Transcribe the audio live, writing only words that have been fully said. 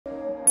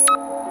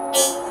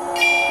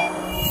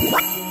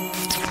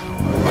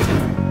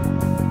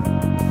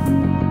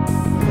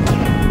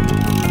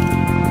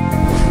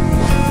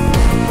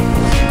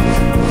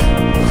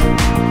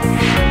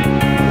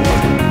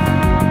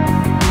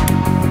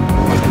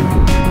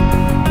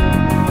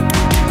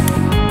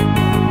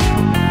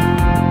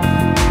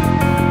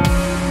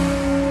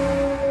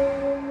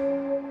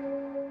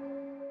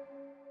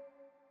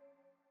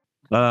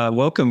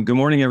Welcome. Good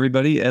morning,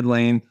 everybody. Ed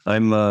Laine.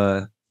 I'm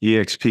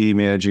eXp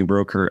managing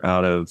broker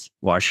out of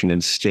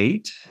Washington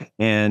State.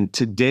 And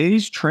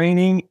today's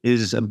training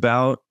is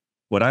about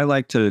what I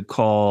like to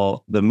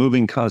call the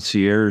Moving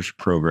Concierge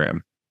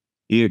program.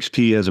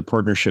 eXp has a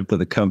partnership with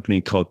a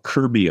company called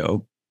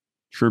Curbio.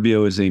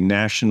 Curbio is a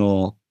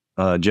national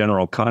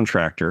general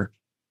contractor.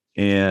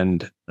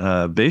 And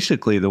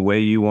basically, the way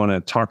you want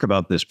to talk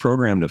about this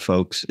program to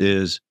folks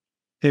is,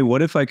 hey,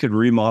 what if I could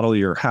remodel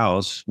your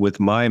house with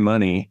my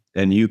money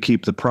and you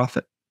keep the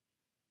profit?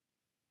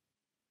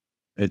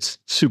 It's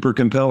super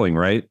compelling,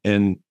 right?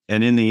 And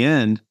in the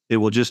end, it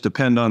will just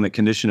depend on the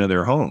condition of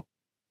their home.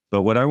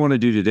 But what I want to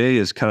do today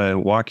is kind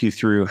of walk you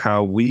through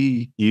how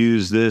we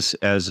use this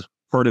as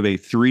part of a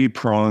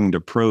three-pronged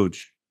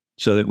approach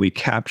so that we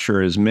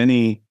capture as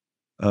many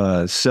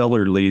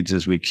seller leads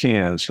as we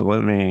can. So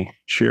let me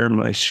share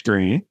my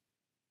screen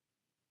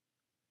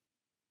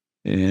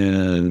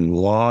and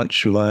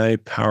launch my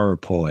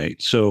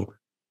PowerPoint. So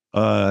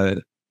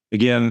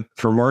again,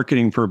 for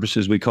marketing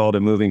purposes, we call it a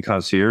Moving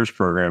Concierge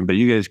program, but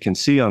you guys can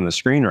see on the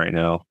screen right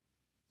now,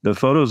 the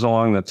photos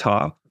along the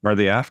top are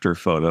the after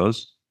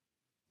photos.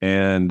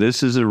 And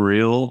this is a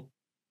real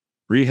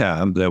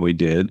rehab that we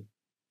did.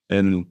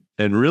 And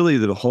really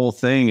the whole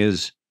thing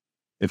is,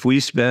 if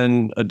we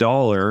spend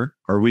 $1,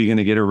 are we going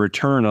to get a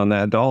return on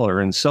that dollar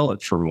and sell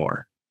it for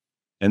more?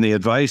 And the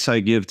advice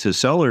I give to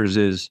sellers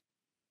is,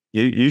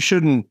 you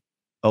shouldn't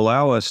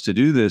allow us to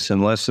do this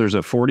unless there's a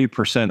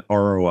 40%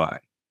 ROI.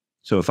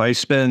 So if I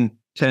spend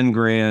 10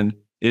 grand,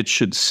 it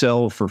should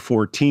sell for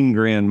 14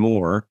 grand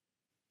more.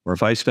 Or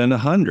if I spend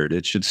 100,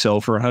 it should sell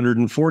for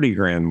 140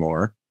 grand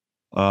more.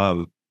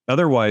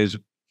 Otherwise,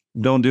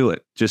 don't do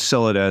it. Just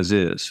sell it as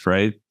is,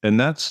 right? And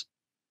that's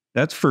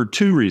for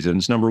two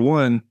reasons. Number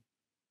one,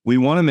 we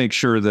want to make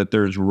sure that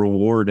there's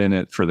reward in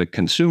it for the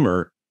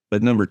consumer.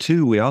 But number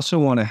two, we also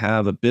want to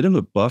have a bit of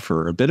a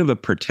buffer, a bit of a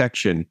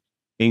protection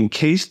in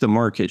case the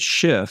market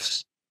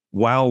shifts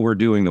while we're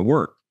doing the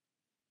work.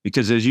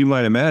 Because as you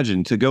might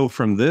imagine, to go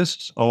from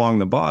this along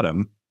the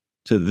bottom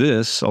to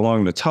this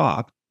along the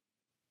top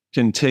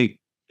can take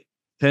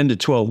 10 to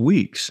 12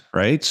 weeks,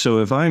 right? So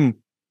if I'm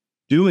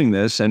doing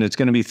this and it's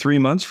going to be 3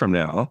 months from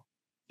now,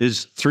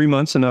 is 3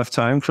 months enough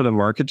time for the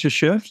market to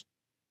shift?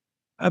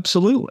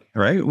 Absolutely,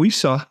 right? We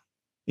saw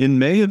in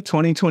May of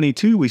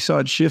 2022, we saw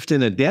it shift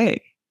in a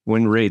day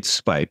when rates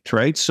spiked,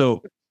 right?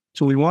 So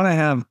we want to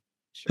have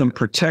some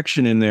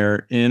protection in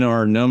there in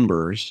our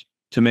numbers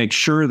to make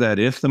sure that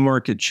if the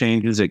market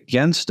changes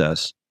against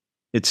us,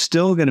 it's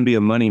still going to be a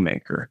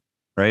moneymaker,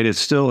 right? It's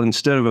still,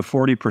 instead of a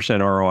 40%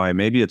 ROI,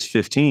 maybe it's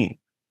 15,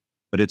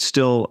 but it's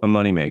still a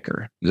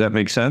moneymaker. Does that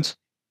make sense?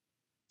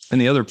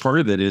 And the other part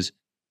of it is,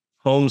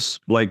 homes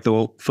like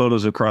the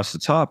photos across the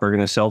top are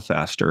going to sell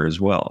faster as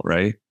well,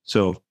 right?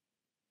 So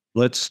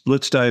let's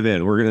dive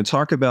in. We're going to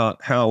talk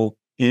about how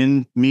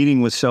in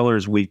meeting with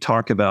sellers, we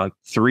talk about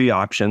three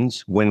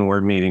options when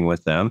we're meeting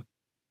with them: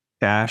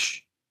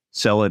 cash,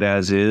 sell it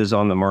as is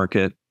on the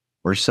market,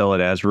 or sell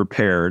it as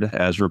repaired.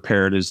 As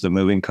repaired is the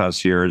Moving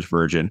Concierge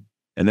version.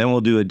 And then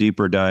we'll do a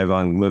deeper dive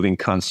on Moving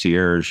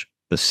Concierge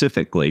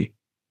specifically.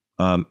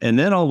 And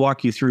then I'll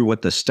walk you through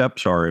what the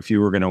steps are if you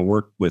were going to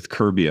work with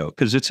Curbio,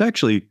 because it's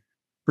actually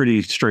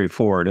pretty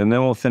straightforward. And then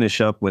we'll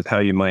finish up with how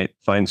you might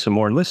find some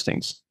more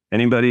listings.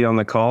 Anybody on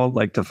the call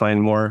like to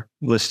find more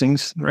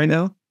listings right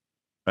now?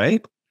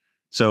 Right?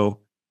 So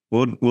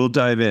we'll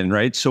dive in,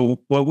 right? So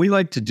what we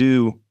like to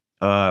do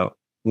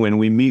when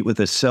we meet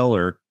with a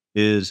seller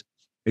is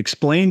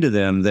explain to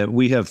them that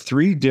we have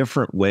three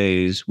different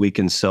ways we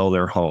can sell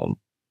their home.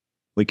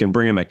 We can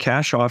bring them a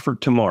cash offer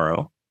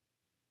tomorrow.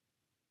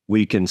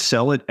 We can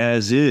sell it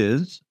as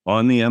is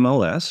on the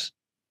MLS,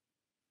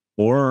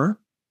 or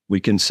we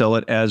can sell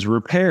it as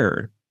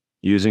repaired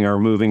using our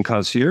Moving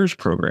Concierge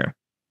program.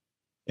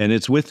 And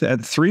it's with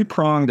that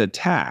three-pronged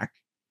attack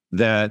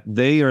that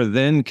they are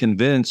then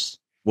convinced,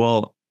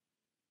 well,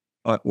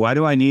 why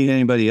do I need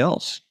anybody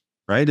else,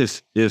 right?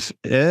 If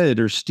Ed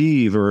or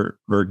Steve or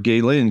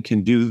Galen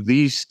can do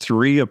these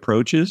three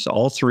approaches,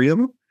 all three of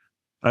them,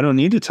 I don't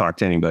need to talk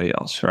to anybody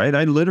else, right?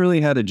 I literally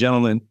had a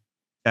gentleman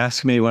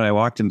ask me when I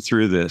walked him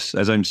through this,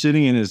 as I'm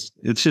sitting in it's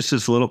just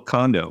this little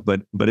condo,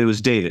 but it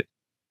was dated.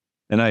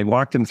 And I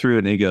walked him through it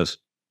and he goes,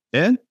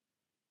 Ed,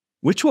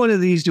 which one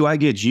of these do I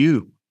get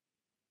you?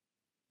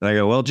 And I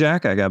go, well,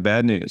 Jack, I got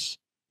bad news.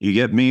 You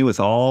get me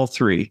with all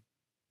three.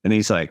 And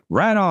he's like,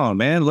 right on,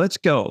 man, let's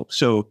go.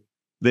 So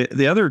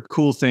the other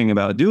cool thing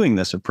about doing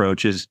this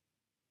approach is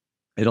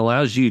it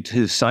allows you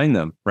to sign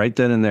them right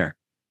then and there.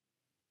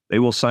 They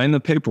will sign the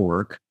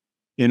paperwork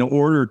in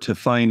order to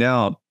find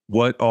out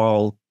what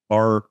all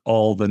are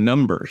all the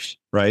numbers,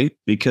 right?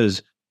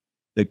 Because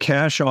the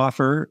cash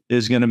offer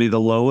is going to be the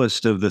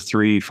lowest of the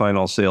three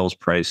final sales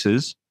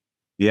prices.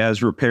 The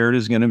as repaired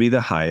is going to be the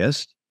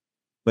highest.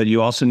 But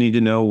you also need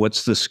to know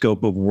what's the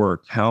scope of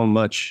work, how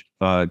much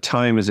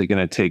time is it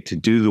going to take to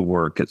do the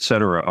work, et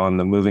cetera, on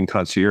the Moving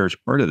Concierge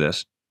part of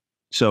this.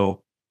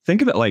 So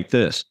think of it like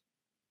this.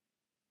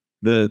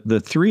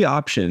 The three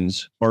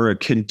options are a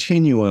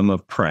continuum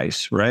of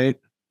price, right?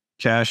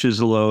 cash is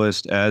the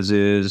lowest,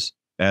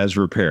 as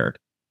repaired.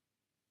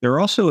 They're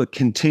also a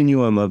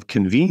continuum of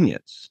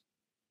convenience,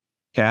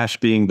 cash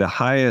being the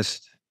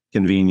highest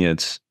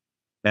convenience,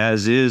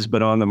 as is,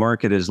 but on the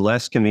market is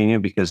less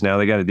convenient because now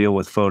they got to deal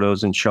with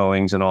photos and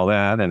showings and all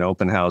that and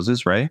open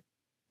houses, right?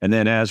 And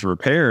then as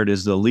repaired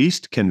is the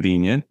least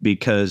convenient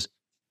because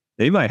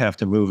they might have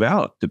to move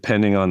out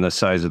depending on the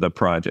size of the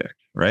project,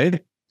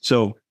 right?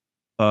 So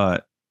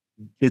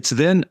it's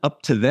then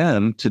up to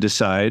them to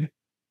decide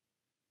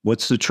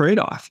what's the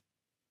trade-off,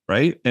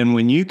 right? And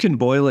when you can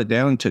boil it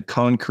down to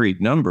concrete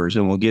numbers,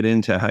 and we'll get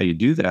into how you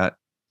do that,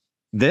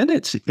 then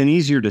it's an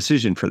easier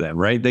decision for them,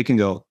 right? They can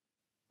go,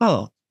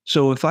 oh,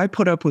 so if I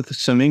put up with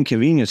some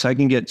inconvenience, I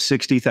can get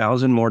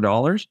 $60,000 more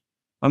dollars.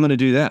 I'm going to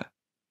do that,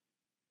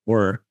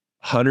 or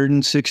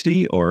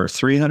 160, or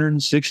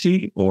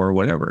 360, or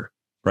whatever,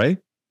 right?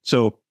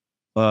 So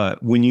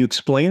when you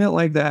explain it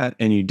like that,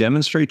 and you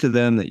demonstrate to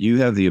them that you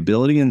have the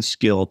ability and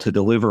skill to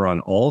deliver on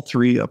all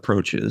three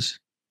approaches,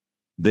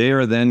 they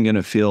are then going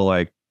to feel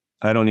like,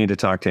 I don't need to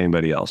talk to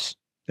anybody else.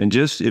 And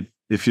just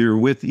if you're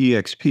with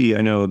eXp,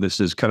 I know this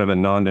is kind of a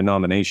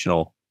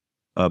non-denominational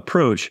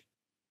approach,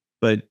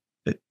 but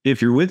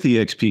if you're with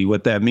eXp,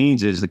 what that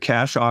means is the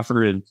cash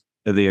offer is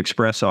the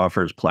express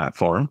offers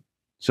platform.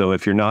 So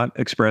if you're not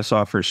express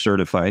offers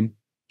certified,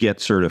 get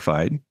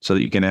certified so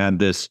that you can add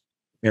this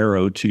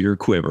arrow to your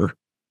quiver.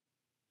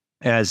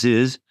 As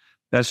is,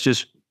 that's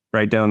just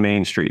right down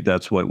Main Street.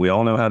 That's what we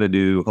all know how to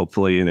do,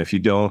 hopefully. And if you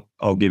don't,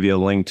 I'll give you a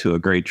link to a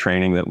great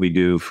training that we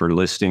do for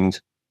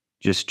listings,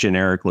 just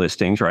generic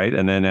listings, right?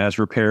 And then as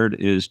repaired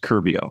is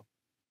Curbio.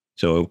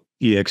 So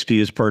eXp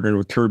is partnered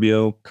with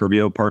Curbio.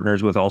 Curbio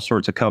partners with all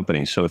sorts of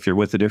companies. So if you're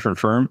with a different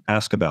firm,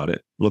 ask about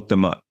it, look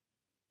them up,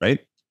 right?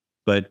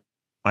 But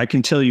I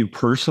can tell you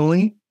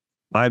personally,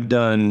 I've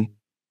done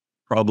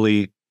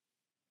probably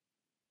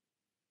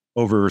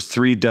over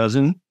 3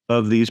 dozen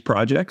of these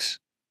projects,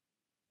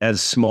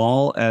 as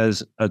small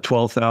as a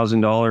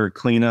 $12,000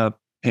 cleanup,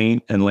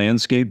 paint, and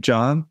landscape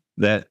job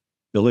that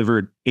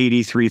delivered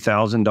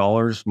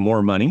 $83,000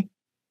 more money,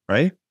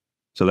 right?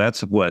 So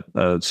that's what,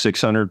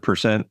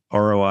 600%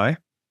 ROI.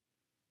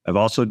 I've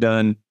also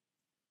done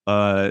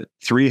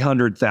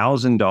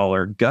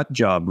 $300,000 gut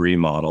job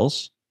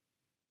remodels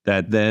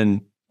that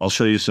then I'll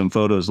show you some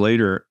photos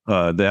later.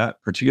 That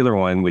particular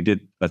one, we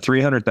did a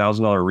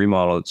 $300,000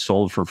 remodel. It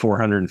sold for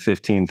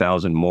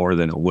 $415,000 more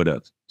than it would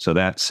have. So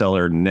that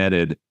seller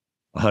netted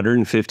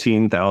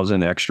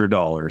 $115,000 extra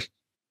dollars.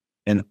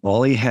 And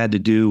all he had to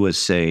do was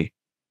say,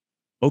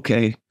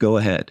 okay, go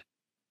ahead.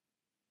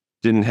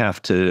 Didn't have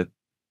to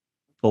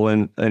pull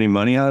in any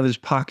money out of his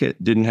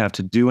pocket. Didn't have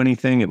to do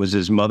anything. It was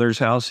his mother's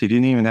house. He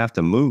didn't even have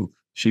to move.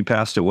 She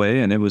passed away,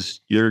 and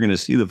you're going to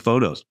see the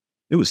photos.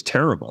 It was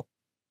terrible.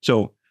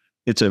 So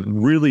it's a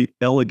really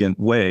elegant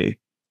way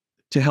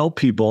to help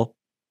people,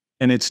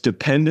 and it's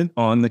dependent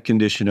on the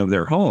condition of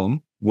their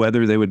home,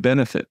 whether they would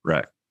benefit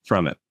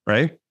from it,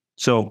 right?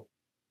 So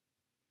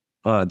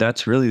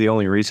that's really the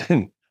only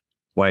reason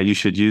why you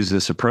should use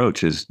this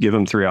approach, is give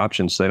them 3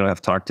 options so they don't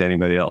have to talk to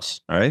anybody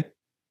else, all right?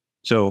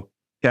 So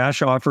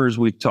cash offers,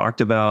 we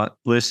talked about,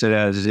 listed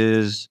as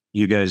is,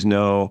 you guys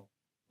know.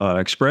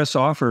 Express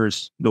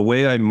offers, the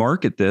way I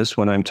market this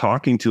when I'm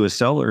talking to a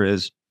seller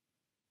is,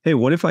 hey,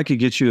 what if I could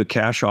get you a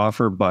cash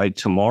offer by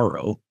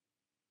tomorrow?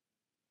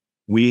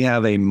 We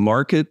have a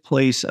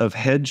marketplace of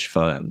hedge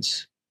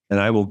funds, and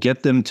I will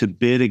get them to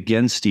bid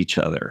against each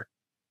other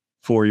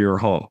for your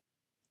home.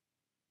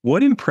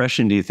 What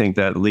impression do you think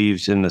that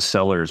leaves in the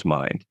seller's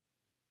mind?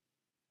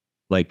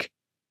 Like,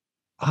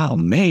 oh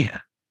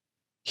man,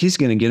 he's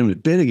going to get them to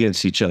bid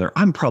against each other.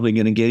 I'm probably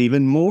going to get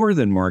even more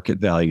than market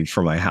value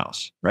for my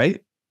house,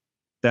 right?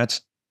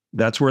 That's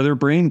where their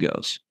brain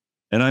goes.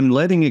 And I'm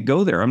letting it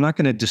go there. I'm not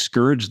going to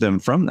discourage them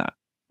from that.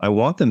 I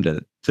want them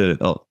to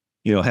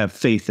have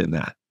faith in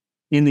that.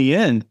 In the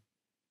end,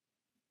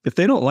 if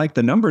they don't like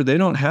the number, they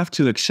don't have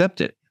to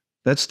accept it.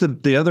 That's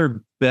the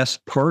other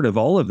best part of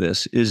all of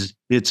this, is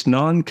it's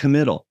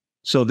non-committal.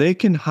 So they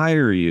can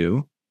hire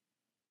you.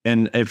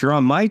 And if you're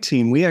on my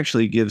team, we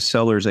actually give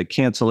sellers a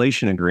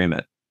cancellation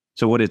agreement.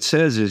 So what it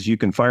says is, you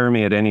can fire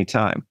me at any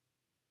time.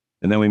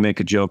 And then we make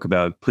a joke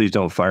about, please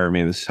don't fire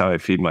me. This is how I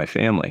feed my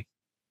family.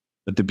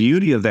 But the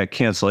beauty of that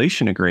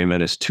cancellation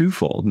agreement is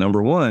twofold.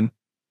 Number one,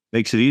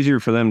 makes it easier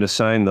for them to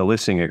sign the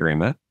listing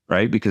agreement,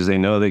 right? Because they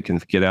know they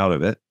can get out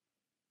of it.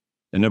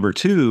 And number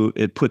two,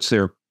 it puts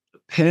their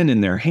pen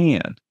in their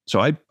hand. So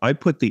I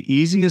put the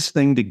easiest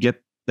thing to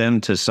get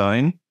them to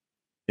sign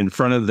in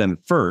front of them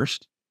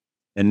first.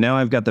 And now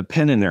I've got the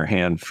pen in their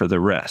hand for the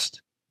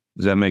rest.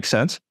 Does that make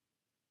sense?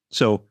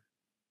 So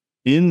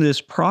in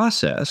this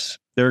process,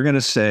 they're going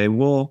to say,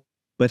 well,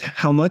 but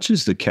how much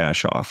is the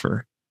cash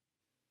offer?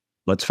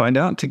 Let's find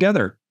out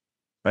together,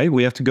 right?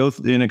 We have to go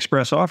in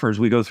express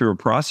offers. We go through a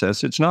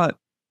process. It's not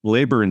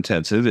labor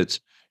intensive. It's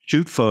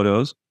shoot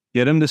photos,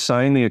 get him to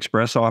sign the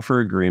express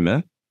offer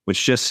agreement,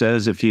 which just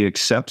says if he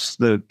accepts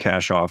the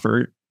cash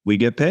offer, we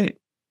get paid.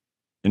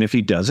 And if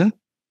he doesn't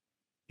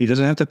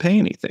have to pay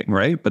anything,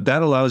 right? But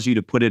that allows you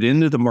to put it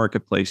into the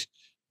marketplace,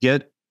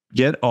 get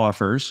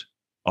offers,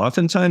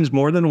 oftentimes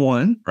more than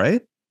one,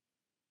 right?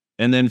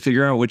 And then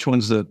figure out which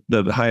one's the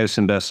highest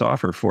and best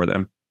offer for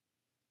them.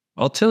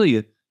 I'll tell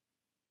you,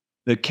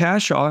 the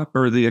cash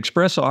offer or the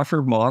express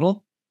offer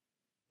model,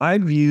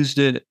 I've used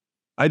it.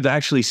 I've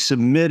actually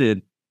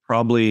submitted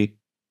probably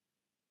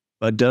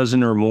a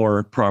dozen or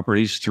more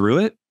properties through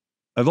it.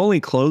 I've only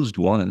closed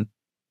one,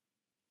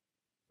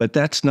 but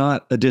that's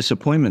not a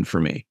disappointment for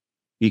me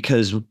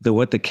because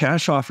what the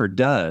cash offer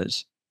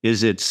does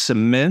is it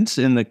cements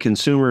in the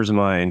consumer's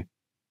mind,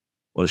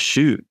 well,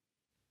 shoot,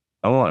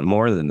 I want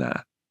more than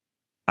that.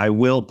 I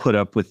will put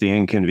up with the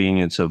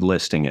inconvenience of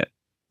listing it,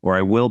 or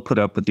I will put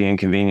up with the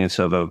inconvenience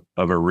of a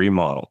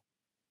remodel,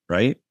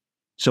 right?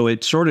 So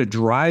it sort of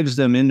drives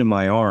them into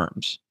my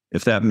arms,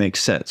 if that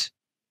makes sense.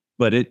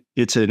 But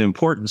it's an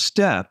important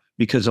step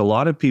because a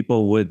lot of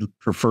people would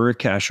prefer a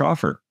cash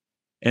offer.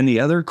 And the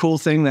other cool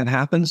thing that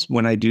happens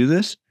when I do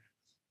this,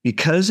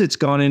 because it's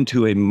gone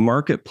into a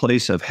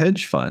marketplace of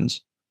hedge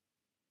funds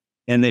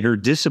and they are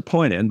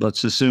disappointed,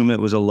 let's assume it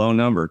was a low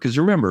number. Because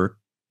remember,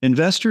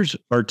 investors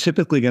are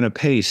typically going to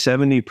pay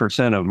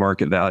 70% of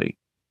market value,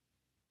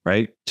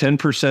 right?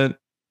 10%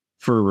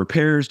 for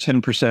repairs,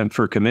 10%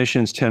 for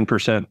commissions,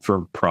 10%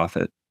 for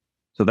profit.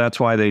 So that's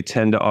why they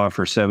tend to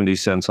offer 70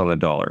 cents on the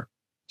dollar.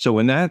 So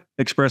when that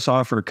express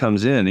offer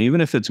comes in,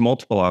 even if it's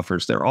multiple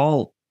offers, they're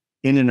all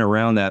in and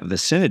around that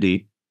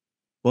vicinity.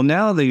 Well,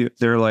 now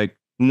they're like,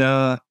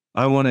 nah,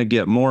 I want to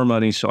get more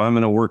money, so I'm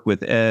going to work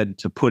with Ed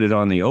to put it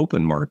on the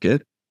open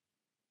market.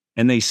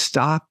 And they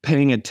stop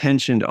paying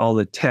attention to all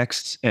the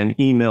texts and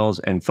emails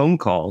and phone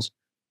calls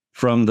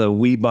from the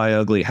we buy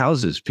ugly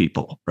houses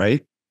people,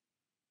 right?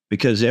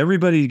 Because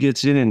everybody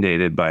gets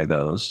inundated by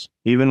those,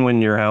 even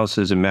when your house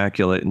is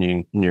immaculate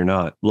and you're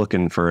not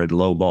looking for a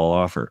low ball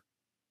offer,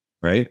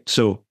 right?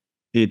 So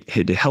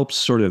it helps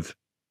sort of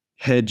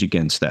hedge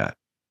against that.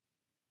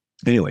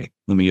 Anyway,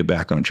 let me get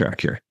back on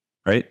track here,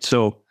 right?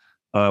 So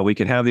we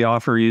can have the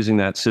offer using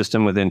that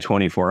system within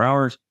 24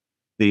 hours.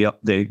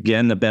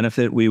 Again, the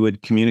benefit we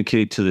would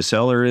communicate to the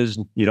seller is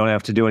you don't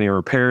have to do any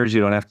repairs,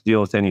 you don't have to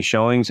deal with any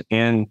showings,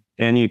 and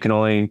you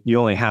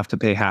only have to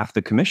pay half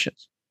the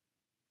commissions,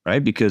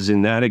 right? Because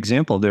in that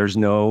example, there's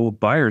no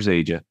buyer's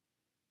agent.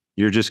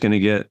 You're just going to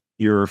get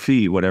your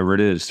fee, whatever it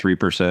is,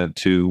 3%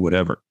 to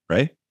whatever,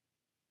 right?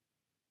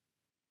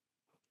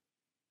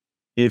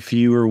 If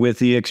you are with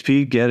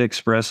eXp, get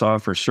Express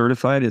Offer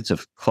Certified. It's a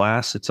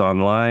class, it's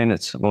online,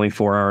 it's only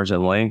 4 hours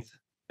in length,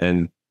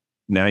 and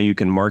now you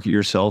can market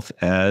yourself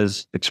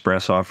as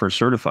Express Offer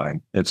Certified.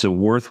 It's a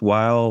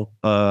worthwhile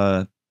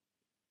time,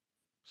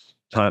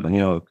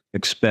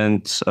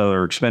 expense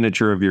or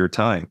expenditure of your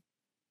time,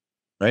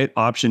 right?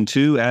 Option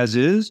 2, as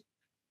is.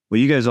 Well,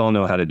 you guys all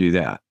know how to do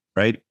that,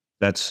 right?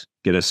 That's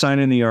get a sign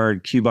in the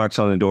yard, key box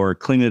on the door,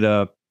 clean it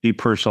up,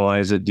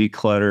 depersonalize it,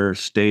 declutter,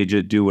 stage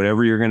it, do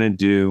whatever you're going to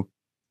do.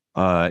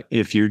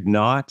 If you're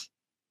not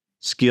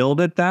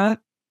skilled at that,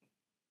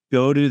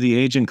 go to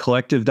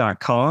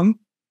theagentcollective.com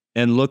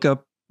and look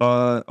up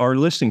our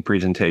listing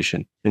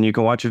presentation. And you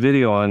can watch a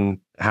video on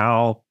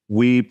how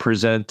we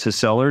present to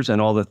sellers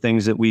and all the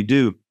things that we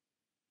do.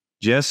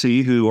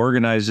 Jesse, who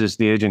organizes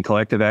the Agent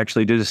Collective,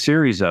 actually did a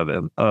series of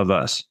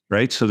us,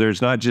 right? So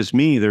there's not just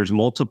me, there's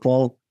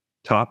multiple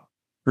top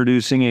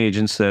producing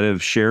agents that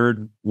have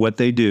shared what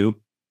they do.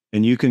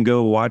 And you can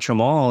go watch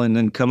them all and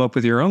then come up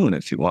with your own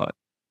if you want,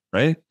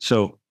 right?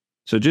 So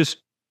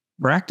just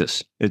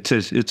practice. It's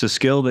a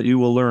skill that you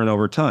will learn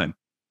over time,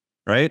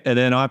 right? And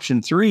then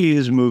option 3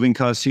 is moving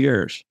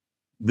concierge.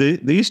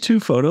 These two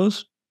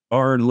photos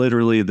are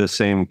literally the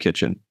same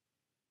kitchen,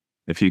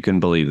 if you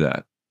can believe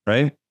that,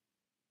 right?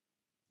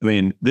 I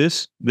mean,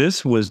 this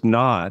was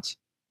not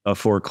a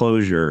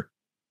foreclosure,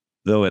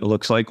 though it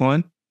looks like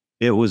one.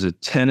 It was a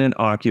tenant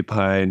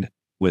occupied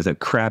with a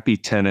crappy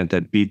tenant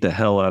that beat the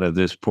hell out of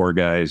this poor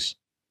guy's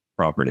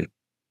property.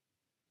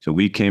 So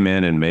we came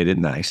in and made it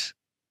nice,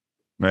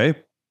 right?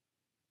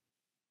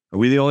 Are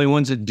we the only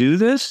ones that do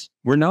this?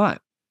 We're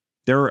not.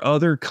 There are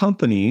other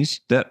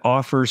companies that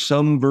offer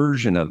some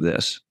version of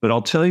this, but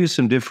I'll tell you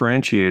some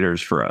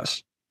differentiators for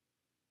us.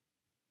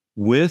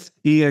 With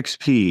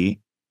eXp,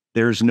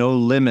 there's no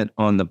limit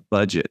on the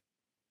budget.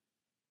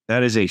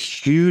 That is a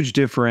huge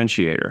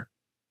differentiator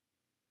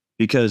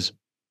because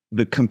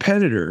the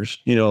competitors,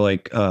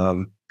 like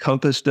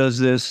Compass does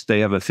this, they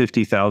have a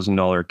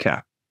 $50,000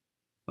 cap.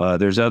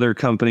 There's other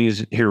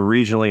companies here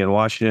regionally in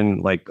Washington,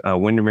 like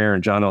Windermere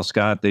and John L.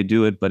 Scott, they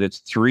do it, but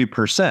it's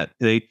 3%.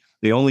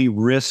 They only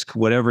risk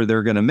whatever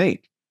they're going to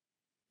make.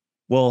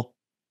 Well,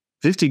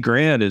 50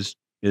 grand is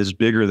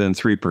bigger than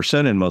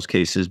 3% in most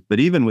cases, but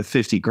even with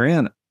 50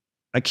 grand,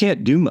 I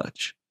can't do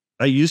much.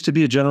 I used to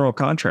be a general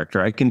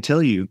contractor. I can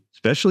tell you,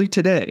 especially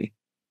today,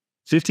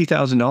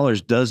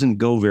 $50,000 doesn't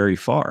go very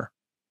far.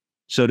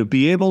 So to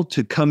be able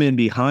to come in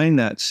behind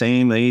that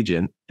same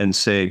agent and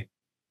say,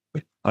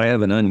 I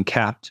have an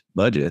uncapped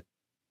budget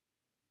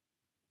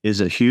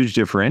is a huge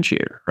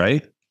differentiator,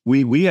 right?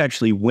 We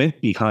actually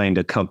went behind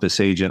a Compass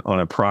agent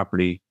on a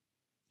property,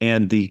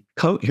 and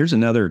here's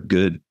another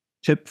good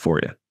tip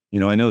for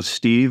you. I know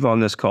Steve on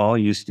this call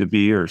used to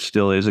be or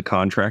still is a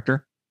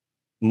contractor.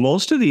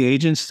 most of the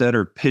agents that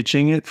are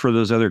pitching it for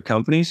those other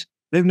companies,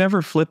 they've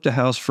never flipped a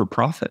house for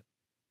profit.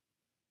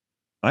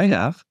 I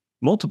have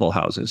multiple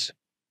houses.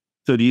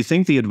 So do you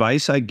think the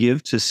advice I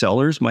give to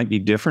sellers might be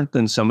different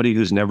than somebody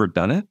who's never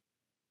done it?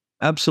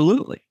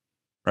 Absolutely.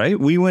 Right?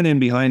 We went in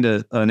behind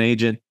an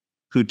agent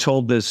who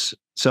told this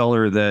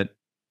seller that,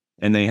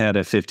 and they had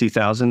a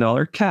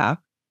 $50,000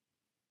 cap,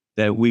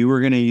 that we were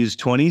going to use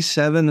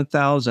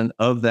 $27,000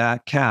 of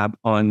that cap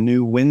on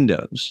new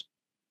windows.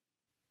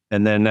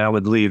 And then that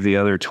would leave the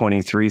other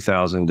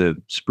 $23,000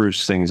 to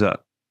spruce things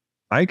up.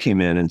 I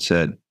came in and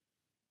said,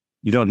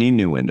 you don't need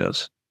new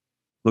windows.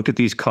 Look at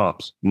these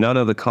comps. None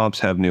of the comps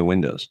have new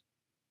windows.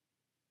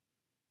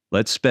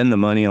 Let's spend the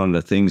money on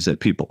the things that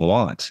people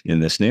want in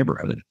this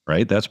neighborhood,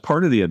 right? That's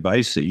part of the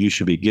advice that you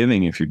should be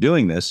giving if you're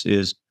doing this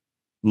is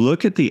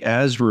look at the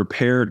as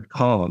repaired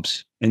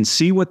comps and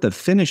see what the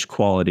finish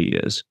quality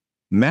is.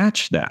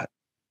 Match that.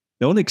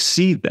 Don't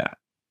exceed that,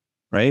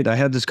 right? I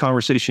had this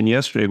conversation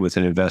yesterday with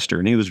an investor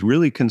and he was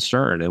really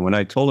concerned. And when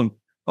I told him,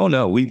 oh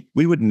no, we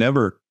would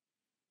never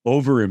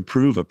over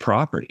improve a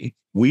property.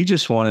 We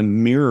just want to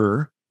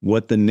mirror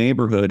what the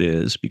neighborhood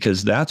is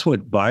because that's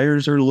what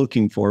buyers are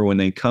looking for when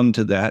they come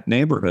to that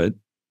neighborhood.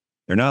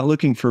 They're not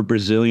looking for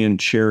Brazilian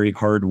cherry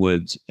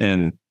hardwoods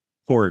and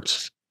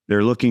quartz.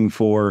 They're looking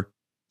for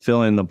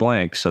fill in the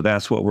blank. So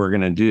that's what we're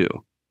going to do.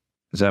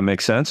 Does that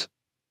make sense?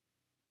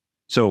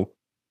 So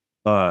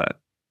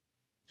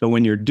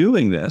when you're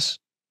doing this,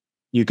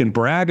 you can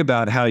brag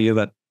about how you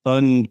have an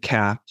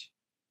uncapped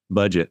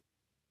budget.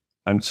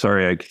 I'm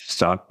sorry, I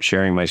stopped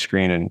sharing my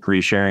screen and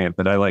resharing it,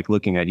 but I like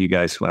looking at you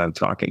guys when I'm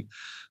talking.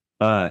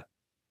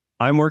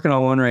 I'm working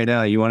on one right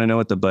now. You want to know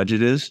what the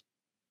budget is?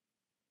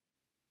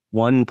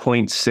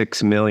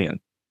 1.6 million.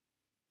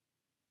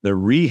 The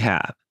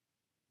rehab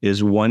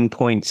is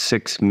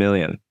 1.6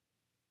 million.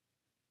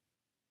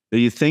 Do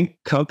you think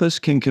Compass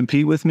can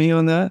compete with me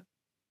on that?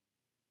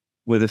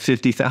 With a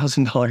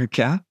 $50,000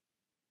 cap?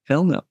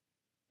 Hell no.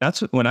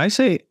 That's when I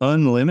say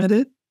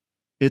unlimited,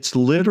 it's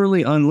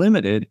literally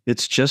unlimited.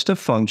 It's just a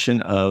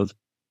function of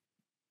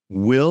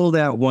will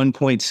that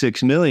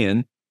 1.6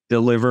 million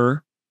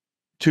deliver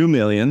 2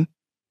 million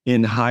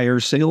in higher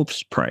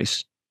sales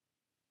price?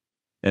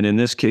 And in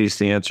this case,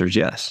 the answer is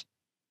yes.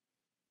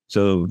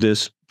 So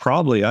this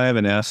probably, I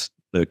haven't asked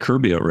the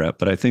Curbio rep,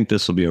 but I think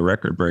this will be a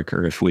record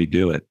breaker if we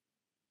do it.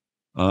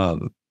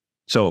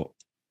 So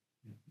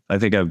I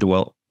think I've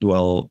dwelling,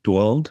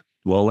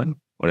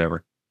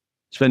 whatever.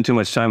 Spend too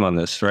much time on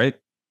this, right?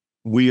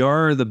 We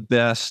are the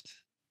best,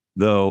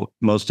 though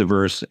most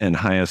diverse and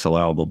highest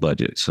allowable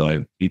budget. So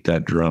I beat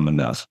that drum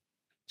enough.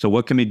 So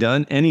what can be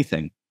done?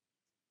 Anything.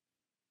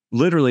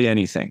 Literally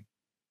anything.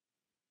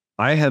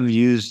 I have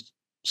used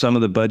some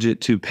of the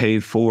budget to pay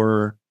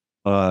for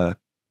an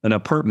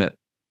apartment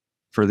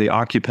for the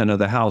occupant of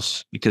the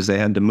house because they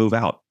had to move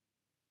out.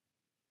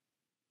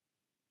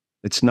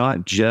 It's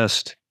not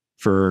just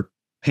for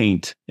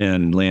paint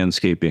and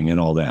landscaping and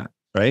all that,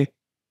 right?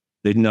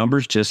 The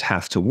numbers just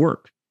have to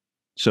work.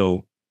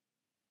 So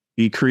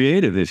be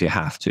creative if you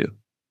have to.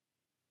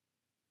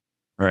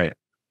 All right.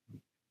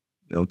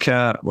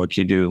 Okay, what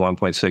you do,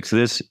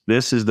 1.6.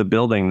 This is the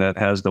building that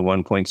has the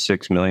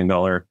 $1.6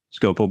 million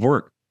scope of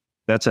work.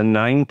 That's a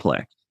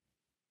 9-plex.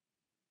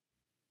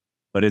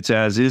 But its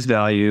as-is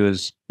value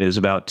is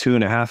about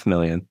 2.5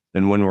 million.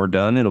 And when we're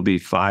done, it'll be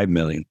 5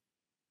 million.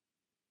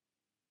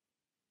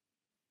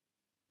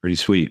 Pretty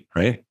sweet,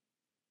 right?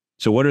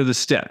 So what are the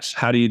steps?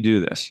 How do you do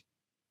this?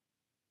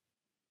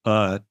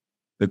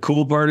 The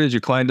cool part is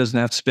your client doesn't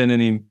have to spend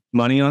any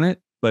money on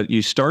it, but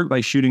you start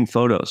by shooting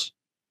photos.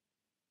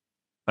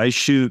 I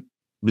shoot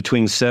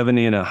between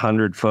 70 and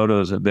 100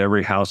 photos of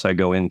every house I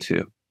go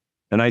into.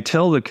 And I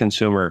tell the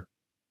consumer,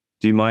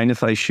 do you mind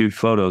if I shoot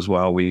photos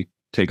while we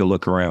take a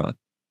look around?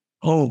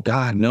 Oh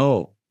God,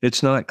 no,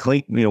 it's not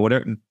clean. You know,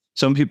 whatever.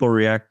 Some people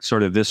react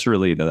sort of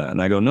viscerally to that.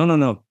 And I go,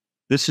 no.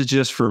 This is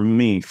just for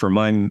me, for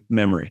my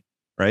memory,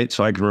 right?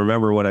 So I can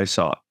remember what I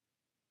saw.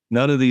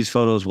 None of these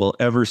photos will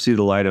ever see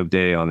the light of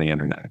day on the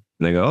internet. And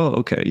they go, oh,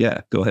 okay, yeah,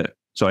 go ahead.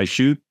 So I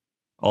shoot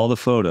all the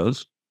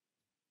photos.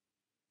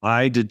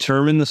 I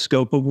determine the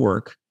scope of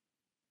work,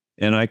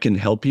 and I can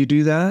help you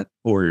do that.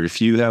 Or if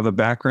you have a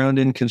background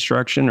in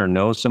construction or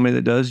know somebody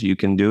that does, you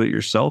can do it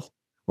yourself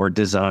or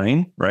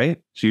design,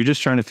 right? So you're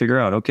just trying to figure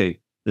out, okay,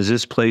 does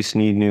this place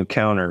need new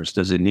counters?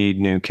 Does it need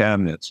new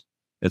cabinets,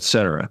 et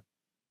cetera?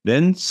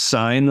 Then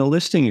sign the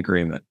listing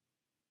agreement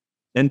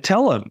and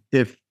tell them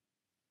if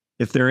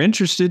they're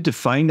interested to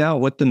find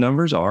out what the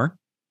numbers are,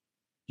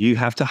 you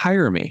have to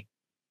hire me.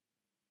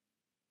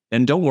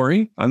 And don't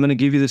worry, I'm going to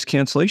give you this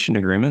cancellation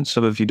agreement.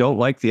 So if you don't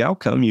like the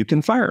outcome, you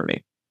can fire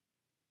me.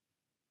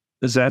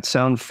 Does that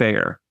sound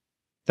fair?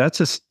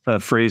 That's a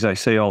phrase I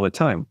say all the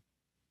time.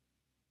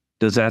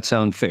 Does that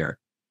sound fair?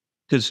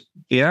 Because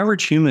the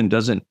average human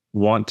doesn't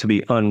want to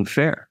be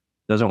unfair,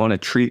 doesn't want to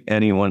treat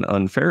anyone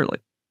unfairly.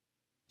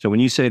 So when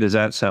you say, does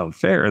that sound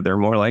fair? They're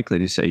more likely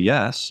to say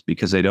yes,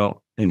 because they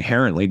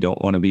inherently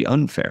don't want to be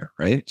unfair,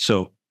 right?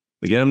 So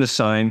we get them to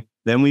sign,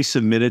 then we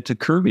submit it to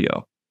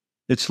Curbio.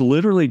 It's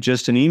literally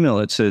just an email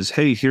that says,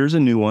 hey, here's a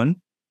new one.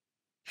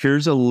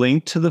 Here's a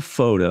link to the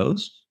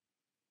photos.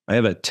 I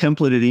have a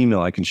templated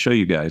email I can show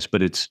you guys,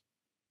 but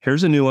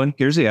here's a new one.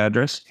 Here's the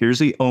address. Here's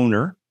the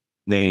owner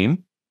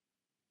name.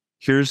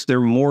 Here's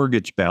their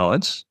mortgage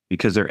balance,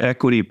 because their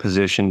equity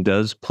position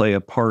does play a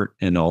part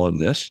in all of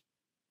this.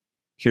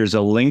 Here's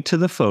a link to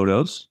the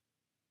photos.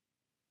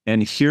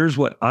 And here's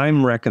what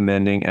I'm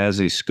recommending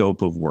as a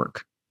scope of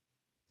work.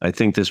 I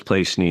think this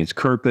place needs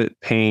carpet,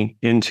 paint,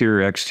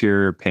 interior,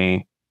 exterior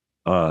paint,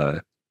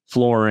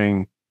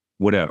 flooring,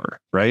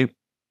 whatever, right?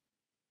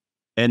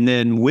 And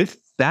then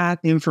with that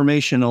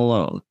information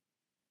alone,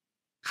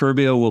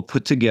 Curbio will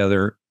put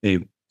together a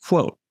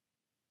quote,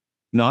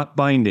 not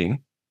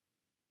binding,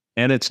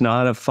 and it's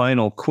not a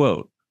final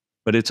quote,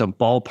 but it's a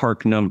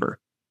ballpark number.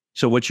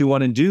 So what you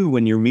want to do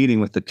when you're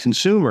meeting with the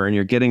consumer and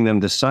you're getting them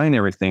to sign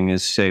everything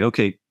is say,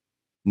 okay,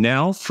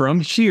 now from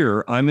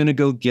here, I'm going to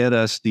go get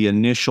us the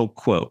initial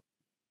quote.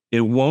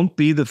 It won't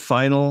be the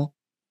final,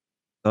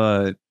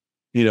 final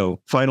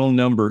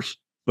numbers,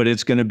 but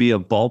it's going to be a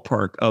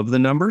ballpark of the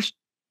numbers.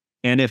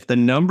 And if the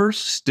numbers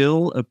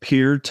still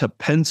appear to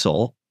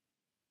pencil,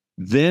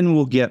 then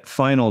we'll get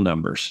final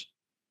numbers.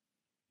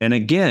 And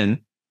again,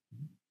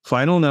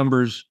 final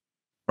numbers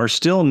are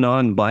still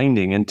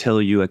non-binding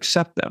until you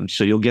accept them.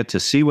 So you'll get to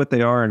see what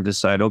they are and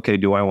decide, okay,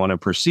 do I want to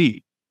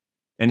proceed?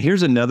 And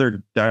here's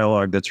another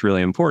dialogue that's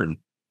really important.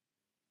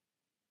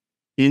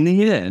 In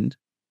the end,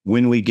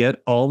 when we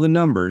get all the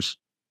numbers,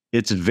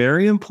 it's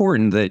very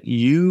important that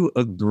you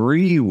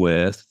agree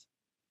with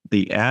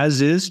the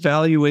as-is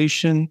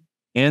valuation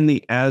and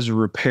the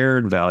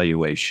as-repaired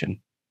valuation.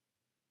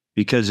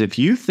 Because if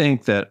you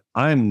think that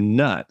I'm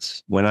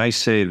nuts when I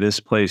say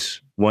this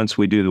place, once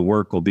we do the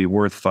work, will be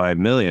worth $5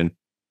 million,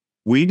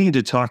 we need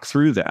to talk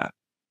through that.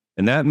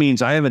 And that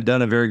means I haven't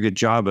done a very good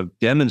job of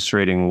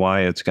demonstrating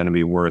why it's going to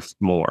be worth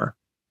more,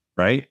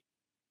 right?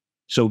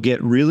 So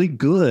get really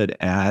good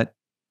at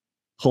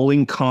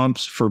pulling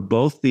comps for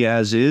both the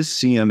as-is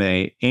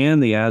CMA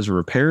and the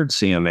as-repaired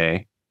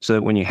CMA, so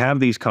that when you have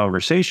these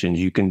conversations,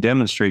 you can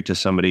demonstrate to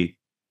somebody,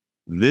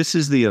 this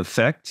is the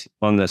effect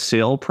on the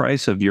sale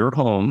price of your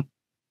home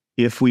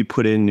if we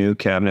put in new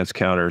cabinets,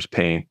 counters,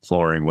 paint,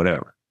 flooring,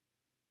 whatever.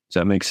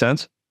 Does that make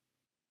sense?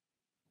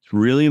 It's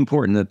really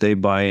important that they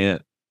buy in,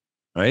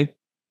 right?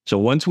 So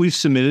once we've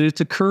submitted it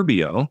to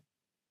Curbio,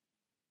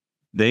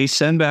 they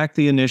send back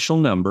the initial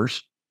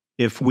numbers.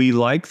 If we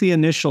like the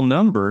initial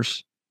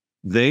numbers,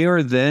 they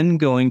are then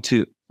going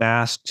to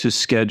ask to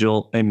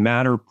schedule a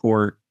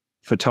Matterport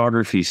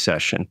photography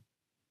session.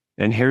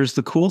 And here's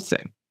the cool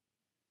thing.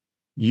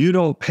 You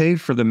don't pay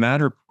for the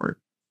Matterport,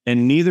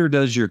 and neither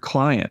does your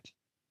client.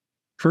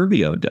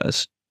 Curbio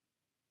does.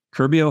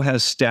 Curbio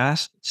has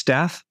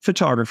staff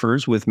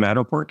photographers with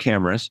Matterport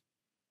cameras,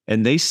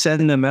 and they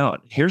send them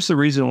out. Here's the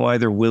reason why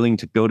they're willing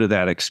to go to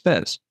that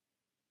expense.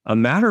 A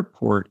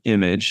Matterport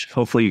image,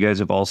 hopefully you guys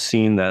have all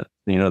seen that,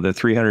 the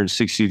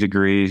 360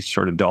 degree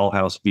sort of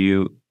dollhouse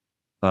view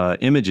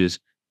images.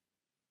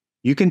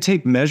 You can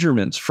take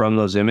measurements from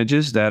those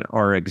images that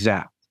are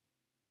exact.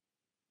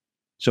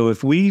 So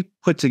if we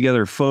put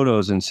together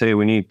photos and say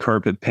we need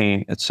carpet,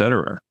 paint,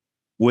 etc.,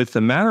 with the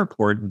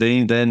Matterport,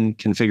 they then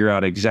can figure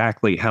out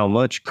exactly how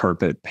much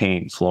carpet,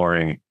 paint,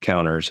 flooring,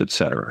 counters,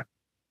 etc.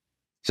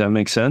 Does that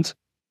make sense?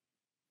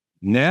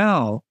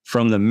 Now,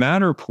 from the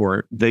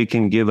Matterport, they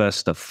can give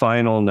us the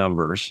final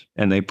numbers,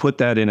 and they put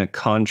that in a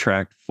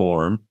contract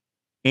form,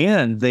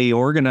 and they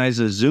organize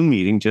a Zoom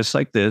meeting just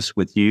like this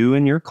with you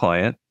and your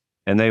client,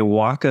 and they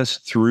walk us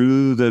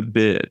through the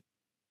bid.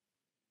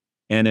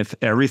 And if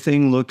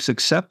everything looks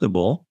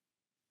acceptable,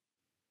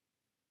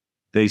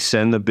 they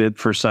send the bid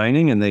for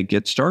signing and they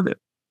get started.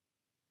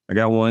 I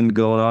got one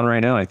going on right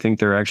now. I think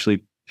they're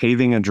actually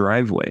paving a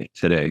driveway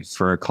today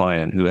for a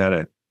client who had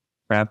a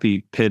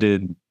crappy,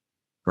 pitted,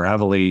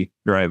 gravelly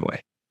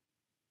driveway.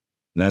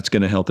 And that's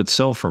going to help it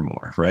sell for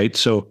more, right?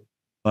 So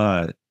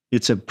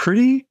it's a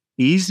pretty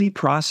easy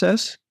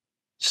process.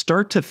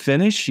 Start to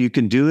finish, you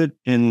can do it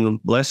in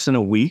less than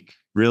a week,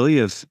 really,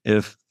 if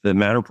the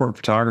Matterport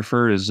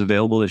photographer is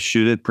available to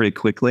shoot it pretty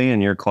quickly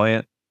and your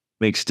client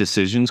makes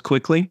decisions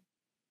quickly.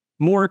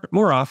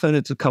 More often,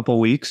 it's a couple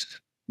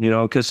weeks,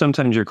 because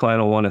sometimes your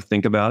client will want to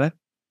think about it.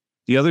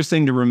 The other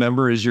thing to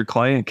remember is your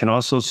client can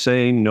also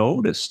say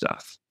no to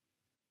stuff.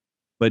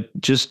 But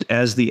just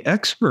as the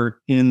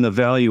expert in the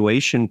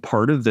valuation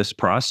part of this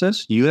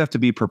process, you have to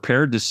be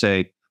prepared to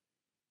say,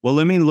 well,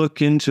 let me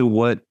look into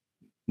what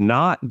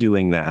not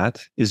doing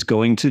that is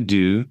going to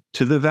do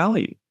to the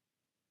value.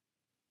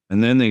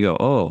 And then they go,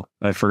 oh,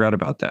 I forgot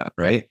about that,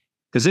 right?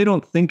 Because they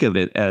don't think of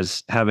it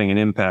as having an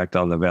impact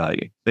on the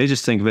value. They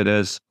just think of it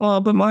as,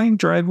 oh, but my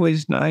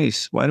driveway's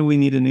nice. Why do we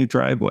need a new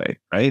driveway,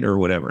 right? Or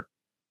whatever.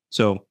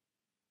 So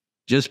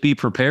just be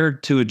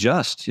prepared to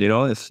adjust.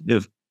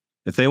 If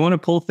they want to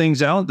pull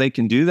things out, they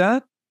can do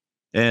that.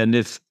 And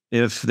if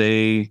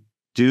they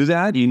do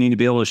that, you need to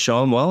be able to show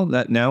them, well,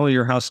 that now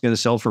your house is going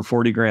to sell for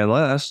 40 grand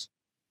less.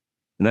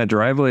 And that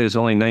driveway is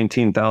only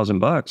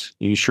 $19,000.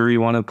 You sure you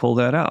want to pull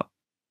that out?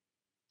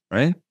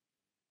 Right?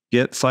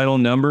 get final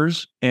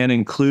numbers, and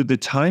include the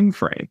time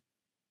frame.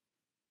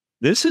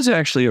 This is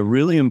actually a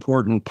really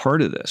important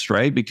part of this,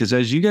 right? Because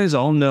as you guys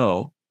all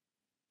know,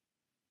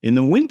 in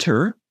the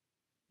winter,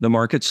 the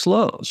market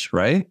slows,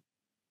 right?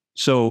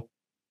 So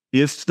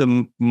if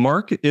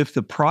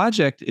the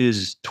project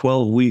is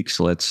 12 weeks,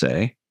 let's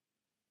say,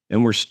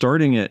 and we're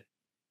starting it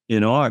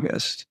in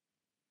August,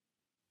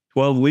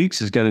 12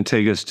 weeks is going to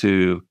take us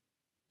to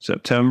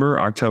September,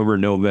 October,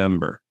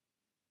 November,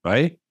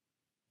 right?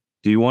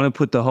 Do you want to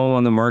put the home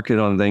on the market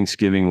on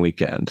Thanksgiving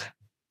weekend?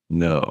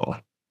 No.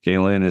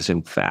 Laine is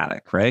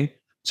emphatic, right?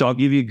 So I'll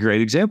give you a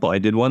great example. I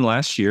did one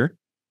last year.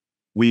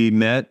 We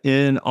met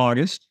in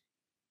August.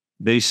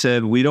 They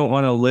said, we don't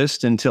want to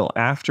list until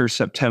after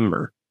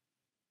September.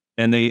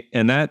 And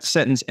that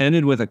sentence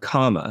ended with a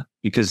comma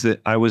because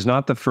I was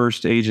not the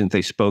first agent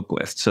they spoke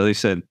with. So they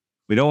said,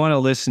 we don't want to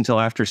list until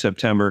after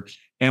September.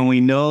 And we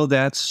know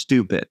that's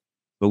stupid,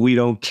 but we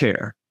don't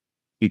care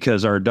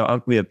because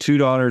we have 2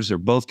 daughters. They're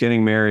both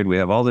getting married. We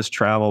have all this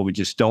travel. We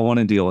just don't want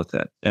to deal with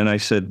it. And I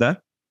said,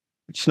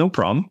 it's no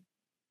problem.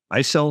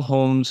 I sell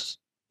homes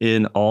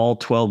in all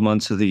 12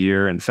 months of the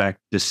year. In fact,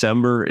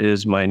 December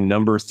is my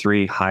number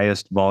 3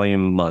 highest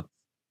volume month.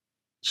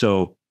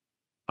 So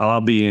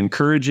I'll be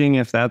encouraging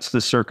if that's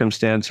the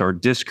circumstance, or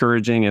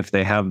discouraging if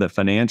they have the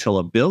financial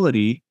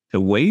ability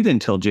to wait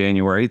until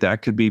January.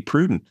 That could be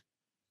prudent.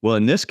 Well,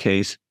 in this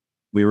case,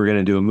 we were going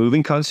to do a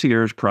moving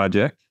concierge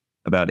project,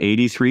 about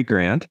 83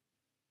 grand.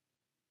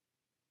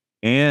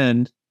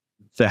 And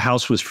the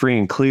house was free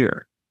and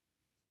clear.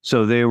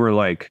 So they were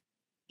like,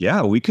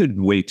 yeah, we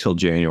could wait till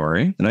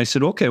January. And I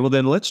said, okay, well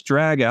then let's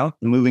drag out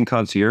the moving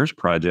concierge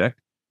project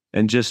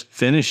and just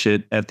finish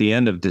it at the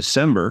end of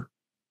December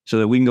so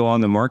that we can go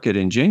on the market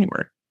in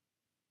January.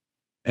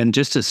 And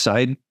just a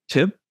side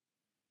tip,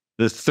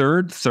 the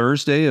 3rd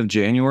Thursday of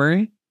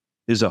January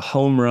is a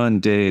home run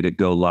day to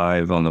go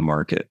live on the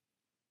market.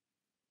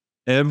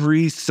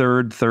 Every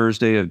 3rd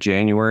Thursday of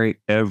January,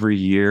 every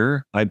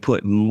year, I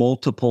put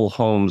multiple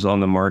homes on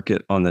the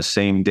market on the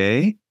same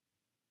day.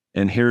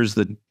 And here's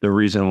the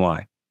reason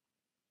why.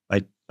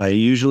 I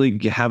usually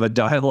have a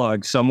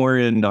dialogue somewhere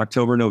in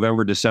October,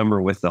 November,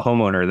 December with the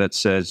homeowner that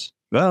says,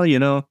 well,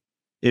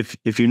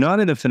 if you're not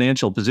in a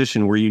financial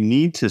position where you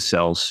need to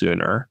sell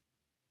sooner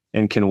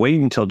and can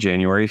wait until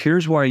January,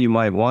 here's why you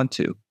might want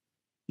to.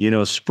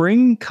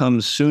 Spring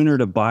comes sooner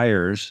to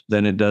buyers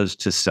than it does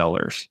to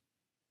sellers.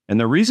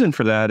 And the reason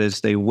for that is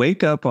they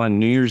wake up on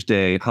New Year's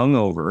Day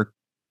hungover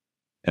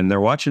and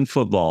they're watching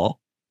football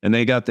and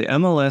they got the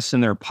MLS in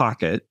their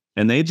pocket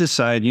and they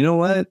decide, you know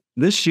what,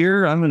 this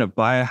year I'm going to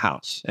buy a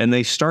house. And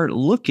they start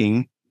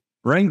looking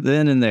right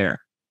then and there.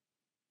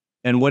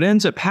 And what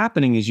ends up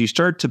happening is you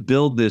start to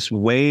build this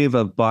wave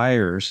of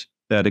buyers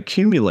that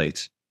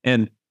accumulates.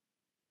 And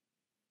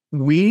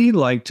we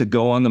like to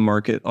go on the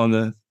market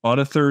on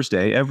a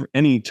Thursday,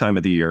 any time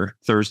of the year.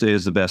 Thursday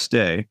is the best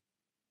day.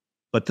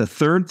 But the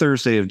 3rd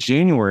Thursday of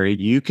January,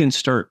 you can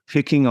start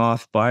picking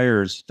off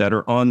buyers that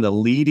are on the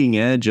leading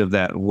edge of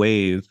that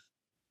wave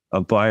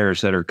of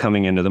buyers that are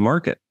coming into the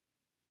market.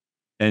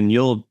 And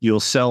you'll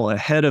sell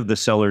ahead of the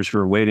sellers who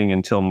are waiting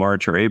until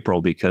March or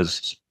April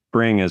because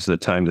spring is the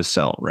time to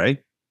sell,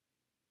 right?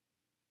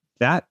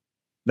 That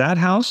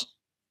house,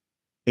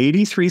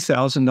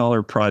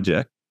 $83,000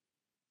 project,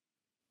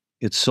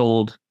 it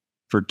sold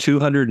for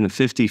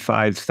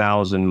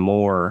 $255,000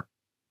 more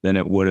than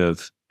it would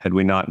have had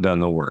we not done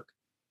the work.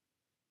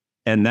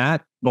 And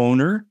that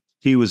owner,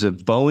 he was a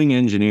Boeing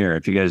engineer.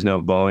 If you guys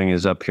know, Boeing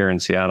is up here in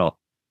Seattle.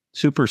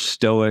 Super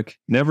stoic,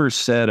 never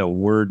said a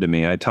word to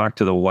me. I talked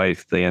to the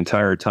wife the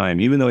entire time,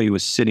 even though he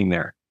was sitting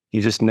there. He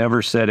just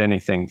never said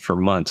anything for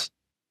months.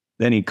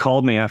 Then he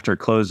called me after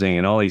closing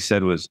and all he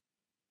said was,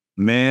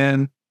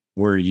 man,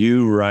 were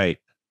you right?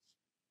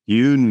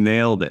 You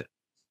nailed it.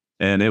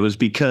 And it was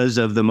because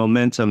of the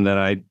momentum that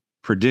I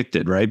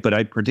predicted, right? But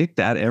I predict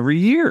that every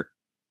year.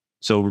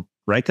 So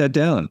write that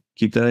down.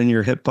 Keep that in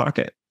your hip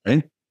pocket,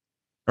 right?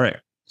 All right.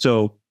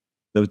 So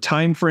the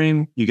time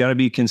frame, you got to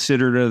be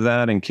considerate of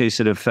that in case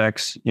it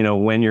affects,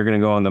 when you're going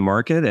to go on the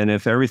market. And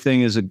if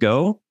everything is a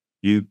go,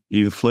 you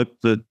flip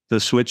the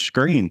switch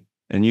screen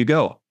and you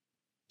go.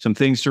 Some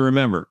things to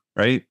remember,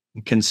 right?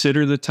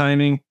 Consider the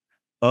timing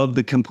of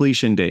the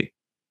completion date.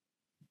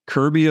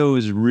 Curbio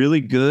is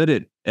really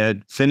good at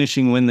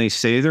finishing when they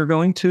say they're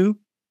going to.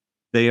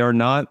 They are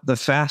not the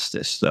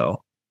fastest,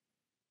 though.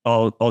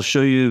 I'll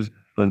show you.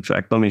 In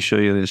fact, let me show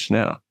you this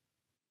now.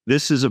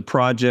 This is a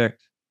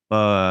project.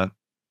 Let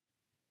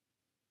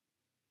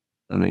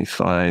me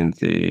find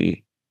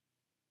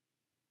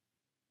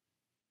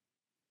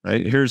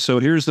right here. So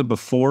here's the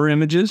before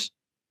images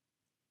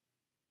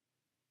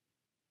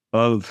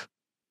of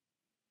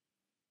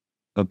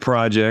a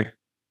project.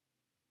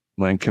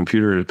 My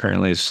computer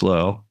apparently is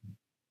slow.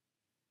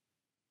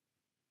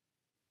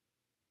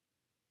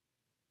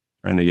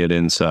 Trying to get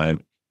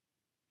inside.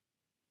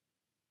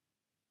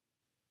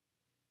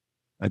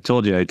 I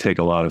told you I take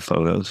a lot of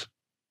photos,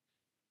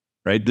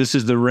 right? This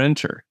is the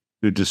renter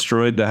who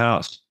destroyed the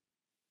house.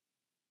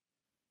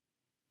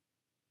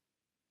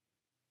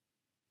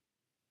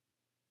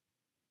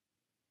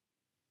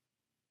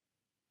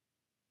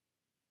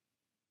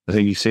 I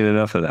think you've seen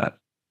enough of that.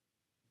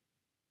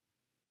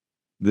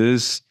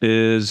 This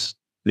is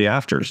the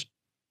afters.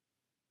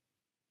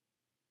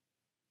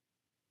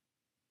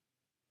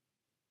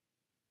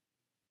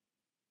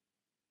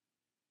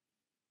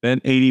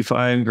 Spent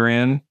 85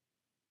 grand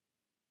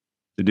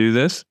to do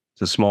this.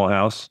 It's a small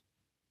house.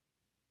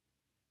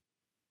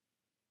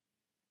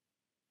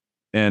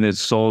 And it's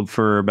sold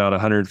for about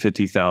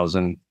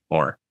 150,000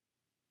 more.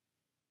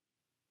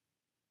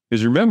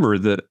 Because remember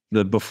that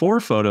the before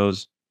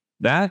photos,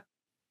 that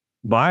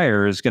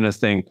buyer is going to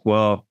think,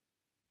 well,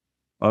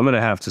 I'm going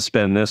to have to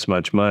spend this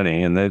much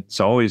money. And it's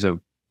always a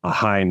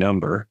high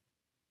number.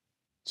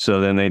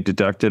 So then they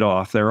deduct it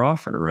off their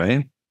offer,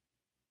 right?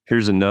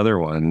 Here's another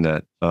one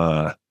that,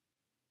 let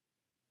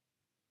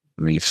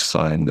me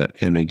find the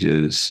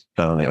images.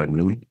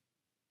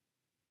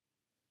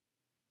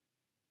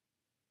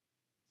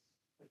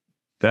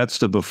 That's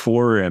the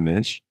before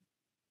image.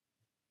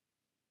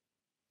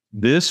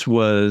 This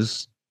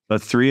was a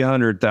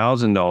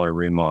 $300,000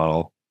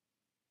 remodel,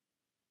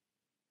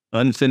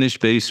 unfinished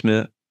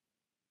basement,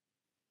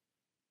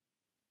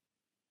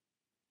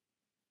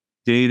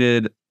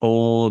 dated,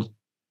 old.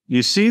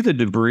 You see the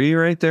debris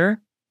right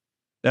there?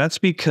 That's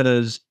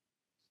because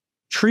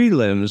tree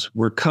limbs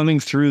were coming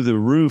through the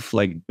roof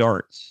like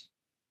darts.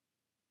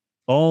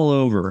 All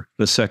over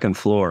the second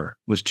floor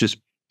was just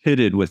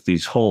pitted with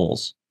these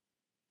holes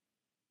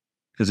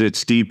because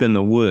it's deep in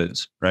the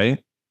woods,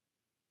 right?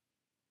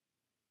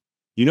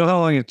 You know how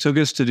long it took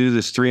us to do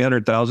this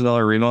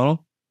 $300,000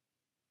 remodel?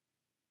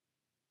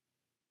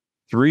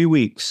 3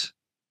 weeks.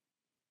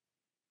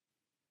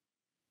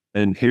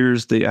 And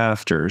here's the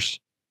afters.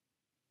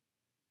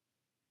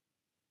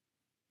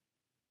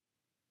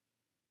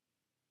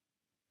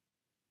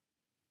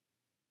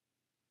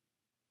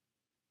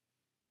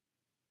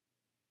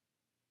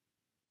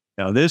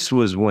 Now, this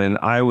was when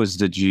I was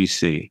the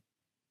GC.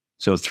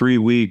 So 3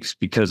 weeks,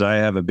 because I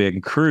have a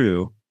big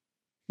crew,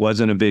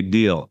 wasn't a big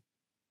deal.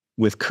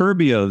 With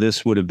Curbio,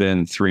 this would have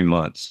been 3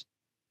 months.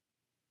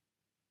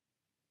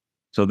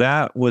 So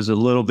that was a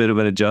little bit of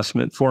an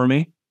adjustment for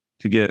me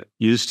to get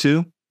used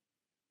to.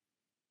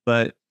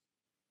 But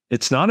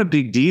it's not a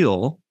big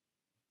deal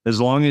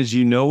as long as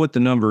you know what the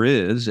number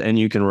is and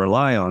you can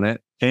rely on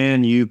it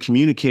and you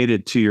communicate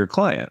it to your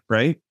client,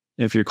 right?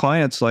 If your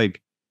client's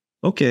like,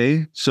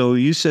 okay, so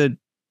you said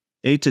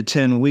 8 to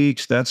 10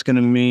 weeks, that's going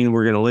to mean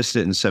we're going to list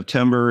it in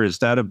September. Is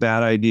that a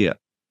bad idea?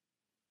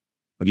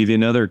 I'll give you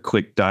another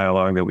quick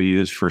dialogue that we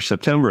use for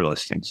September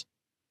listings.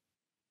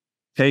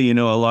 Hey, a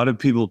lot of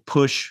people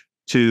push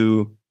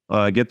to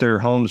get their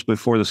homes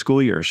before the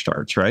school year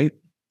starts, right?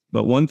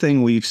 But one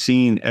thing we've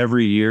seen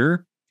every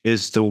year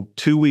is the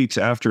 2 weeks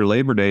after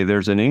Labor Day,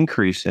 there's an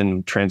increase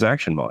in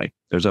transaction volume.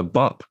 There's a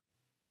bump.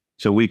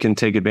 So we can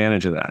take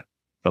advantage of that.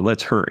 But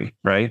let's hurry,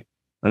 right?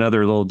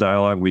 Another little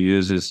dialogue we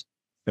use is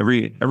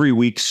every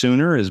week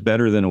sooner is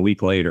better than a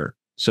week later.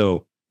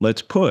 So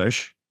let's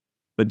push,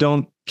 but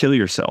don't kill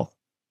yourself,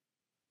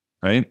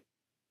 right?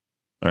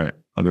 All right,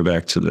 I'll go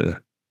back to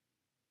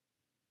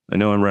I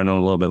know I'm running a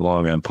little bit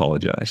long. I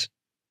apologize.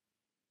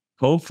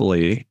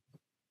 Hopefully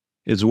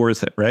it's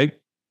worth it, right?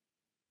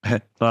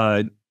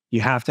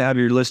 You have to have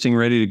your listing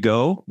ready to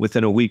go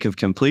within a week of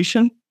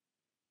completion.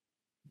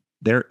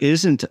 There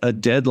isn't a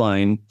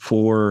deadline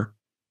for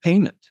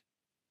payment.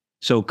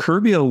 So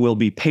Curbio will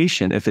be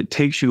patient if it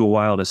takes you a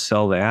while to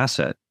sell the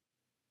asset.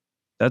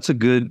 That's a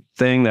good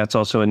thing. That's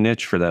also a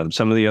niche for them.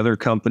 Some of the other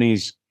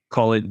companies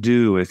call it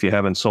due if you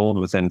haven't sold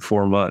within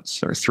 4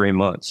 months or 3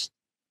 months.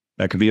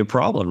 That could be a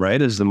problem,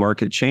 right? As the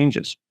market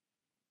changes.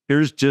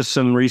 Here's just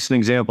some recent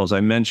examples. I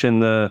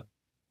mentioned the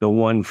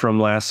one from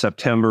last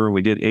September.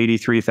 We did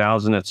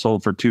 83,000. It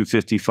sold for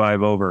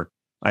 255 over.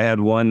 I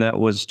had one that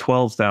was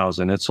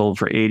 12,000. It sold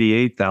for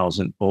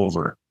 88,000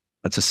 over.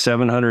 That's a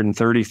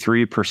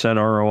 733%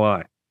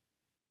 ROI.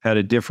 Had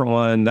a different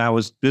one.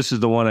 This is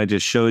the one I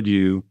just showed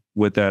you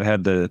with that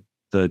had the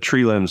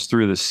tree limbs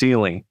through the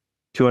ceiling.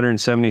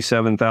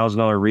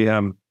 $277,000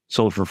 rehab,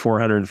 sold for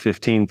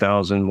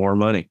 415,000 more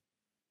money.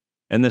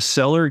 And the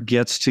seller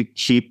gets to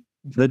keep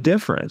the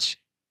difference.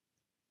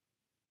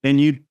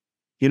 And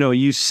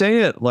you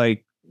say it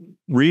like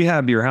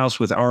rehab your house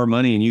with our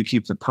money and you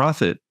keep the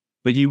profit,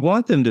 but you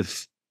want them to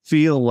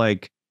feel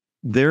like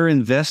they're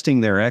investing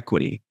their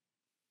equity.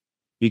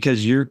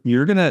 Because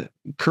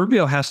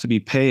Curbio has to be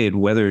paid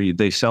whether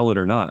they sell it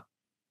or not.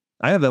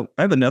 I have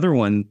another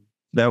one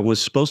that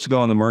was supposed to go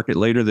on the market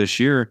later this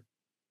year,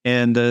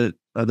 and the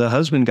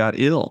husband got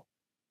ill,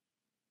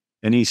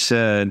 and he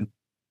said,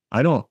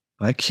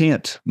 I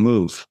can't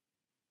move.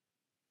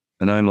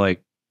 And I'm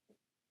like,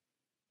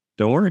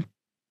 don't worry.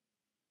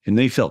 And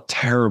they felt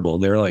terrible.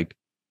 They're like,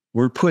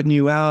 we're putting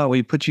you out.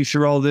 We put you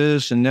through all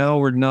this, and now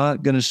we're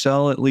not going to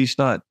sell, at least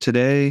not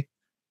today.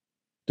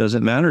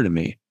 Doesn't matter to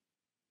me.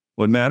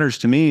 What matters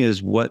to me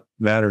is what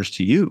matters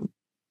to you.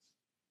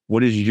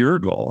 What is your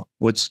goal?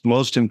 What's the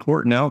most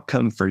important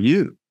outcome for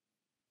you?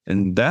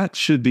 And that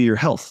should be your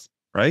health,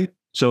 right?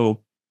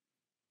 So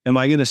am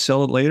I going to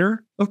sell it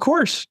later? Of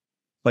course.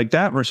 Like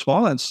that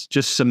response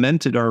just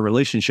cemented our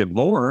relationship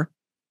more.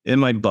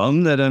 Am I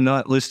bummed that I'm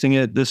not listing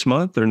it this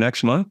month or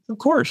next month? Of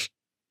course.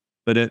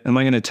 But am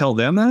I going to tell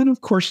them that?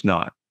 Of course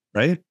not.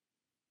 Right?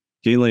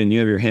 Laine, you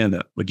have your hand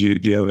up. Do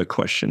you have a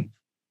question?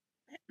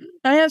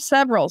 I have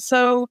several.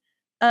 So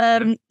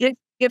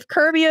if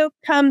Curbio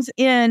comes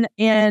in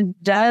and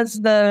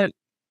does the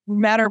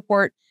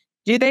Matterport,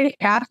 do they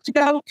have to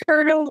go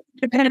Curbio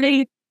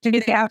depending? Do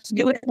they have to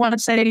do it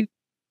once they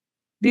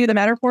do the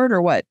Matterport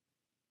or what?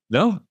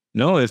 No.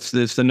 If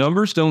the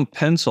numbers don't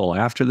pencil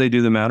after they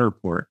do the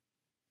Matterport,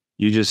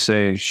 you just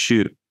say,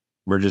 shoot,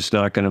 we're just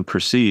not going to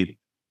proceed.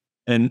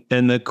 And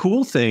the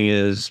cool thing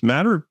is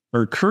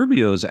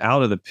Curbio is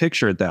out of the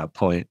picture at that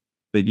point,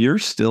 but you're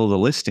still the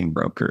listing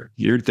broker.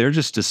 They're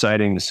just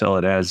deciding to sell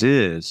it as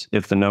is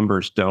if the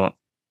numbers don't,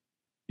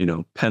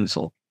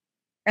 pencil.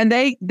 And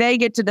they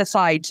get to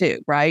decide too,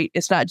 right?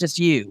 It's not just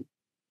you.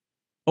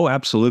 Oh,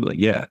 absolutely.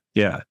 Yeah.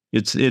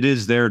 It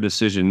is their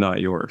decision,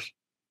 not yours.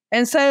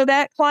 And so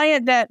that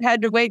client that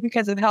had to wait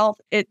because of health,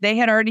 they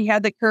had already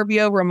had the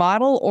Curbio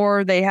remodel,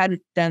 or they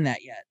hadn't done that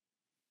yet?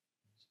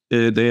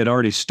 They had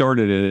already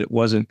started it. It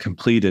wasn't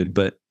completed,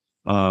 but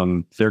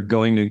they're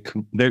going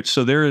to.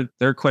 So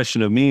their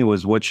question of me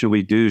was, what should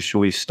we do? Should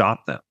we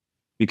stop them?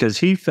 Because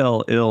he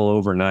fell ill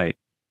overnight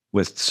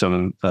with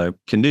some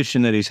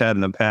condition that he's had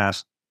in the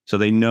past. So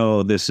they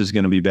know this is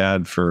going to be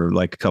bad for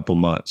like a couple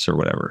months or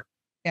whatever.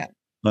 Yeah.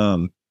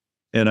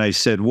 And I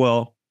said,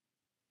 well,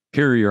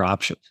 here are your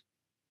options.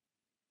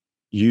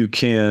 You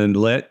can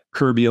let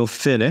Curbio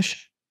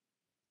finish,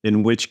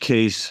 in which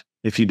case,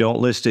 if you don't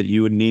list it,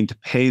 you would need to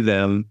pay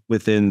them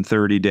within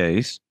 30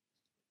 days.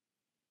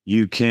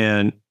 You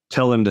can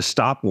tell them to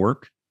stop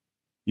work.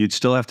 You'd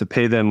still have to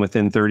pay them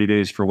within 30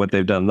 days for what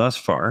they've done thus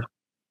far.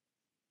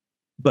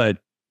 But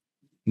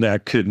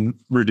that could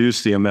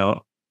reduce the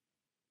amount.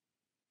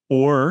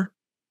 Or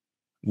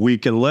we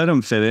can let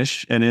them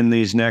finish. And in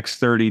these next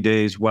 30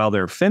 days, while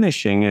they're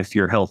finishing, if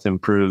your health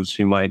improves,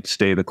 you might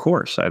stay the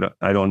course.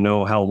 I don't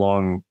know how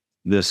long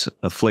this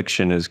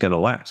affliction is going to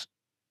last.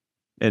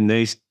 And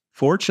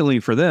fortunately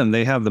for them,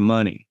 they have the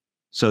money.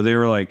 So they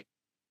were like,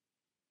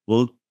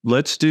 well,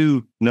 let's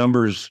do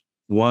numbers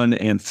 1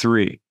 and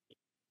 3.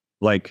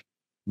 Like,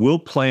 we'll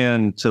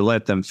plan to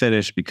let them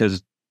finish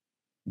because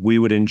we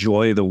would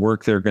enjoy the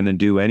work they're going to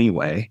do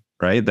anyway,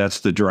 right? That's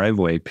the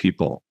driveway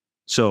people.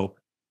 So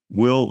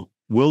we'll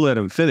let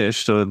them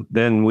finish. So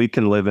then we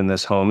can live in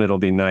this home. It'll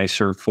be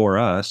nicer for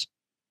us.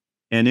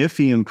 And if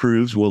he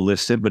improves, we'll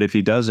list it. But if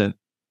he doesn't,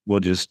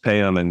 we'll just pay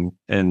him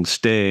and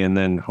stay, and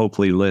then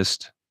hopefully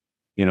list,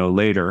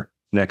 later,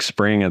 next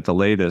spring at the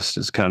latest,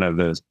 is kind of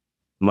the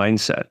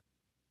mindset.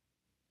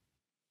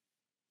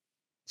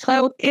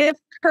 So if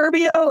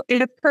Curbio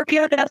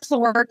does the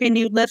work and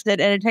you list it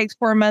and it takes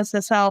 4 months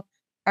to sell,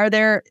 are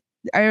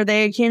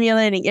they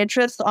accumulating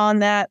interest on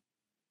that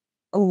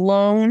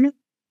loan?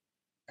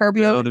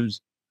 Curbio? No,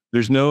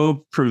 there's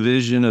no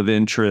provision of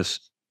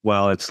interest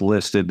while it's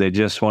listed. They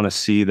just want to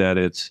see that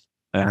it's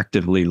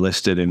actively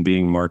listed and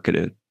being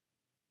marketed.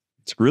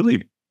 It's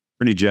really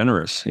pretty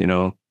generous,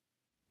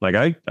 Like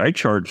I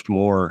charged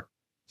more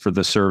for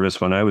the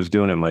service when I was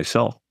doing it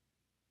myself.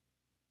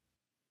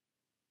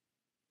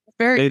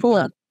 Very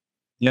cool.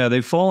 Yeah,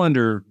 they fall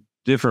under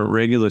different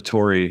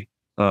regulatory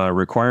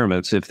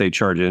requirements if they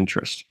charge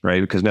interest,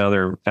 right? Because now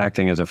they're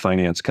acting as a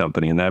finance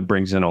company, and that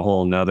brings in a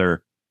whole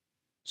nother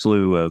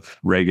slew of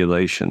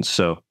regulations.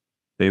 So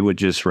they would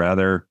just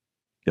rather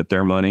get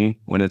their money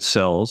when it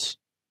sells.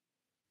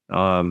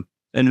 And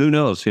who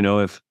knows,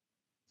 if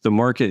the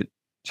market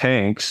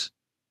tanks,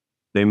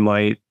 they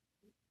might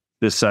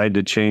decide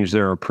to change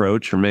their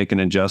approach or make an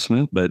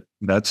adjustment, but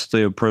that's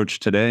the approach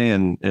today,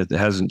 and it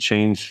hasn't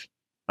changed.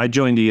 I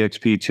joined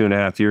eXp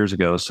 2.5 years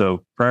ago.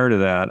 So prior to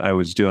that, I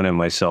was doing it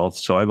myself.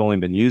 So I've only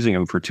been using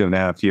them for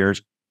 2.5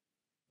 years.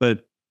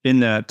 But in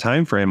that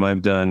time frame,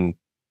 I've done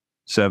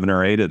 7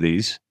 or 8 of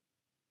these,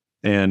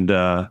 and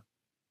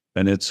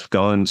it's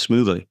gone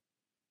smoothly.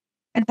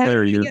 And how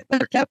do you get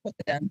hooked up with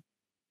them?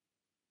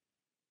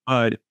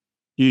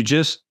 You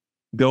just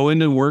go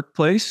into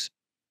workplace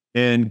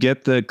and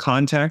get the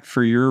contact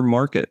for your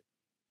market.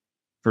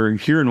 For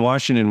here in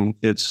Washington,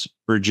 it's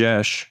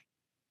Rajesh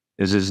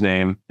is his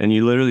name. And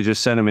you literally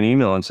just send him an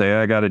email and say,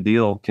 I got a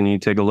deal. Can you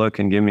take a look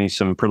and give me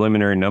some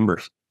preliminary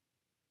numbers?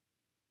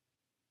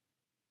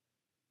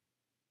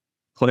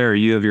 Claire,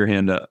 you have your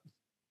hand up.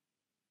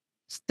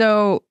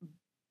 So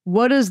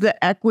what is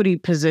the equity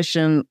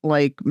position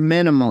like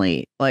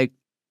minimally? Like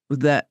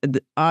that,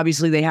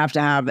 obviously they have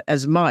to have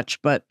as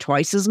much, but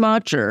twice as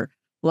much, or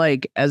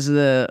like as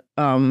the,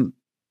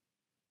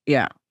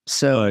 yeah.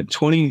 So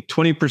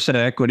 20%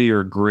 equity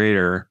or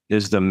greater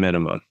is the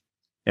minimum.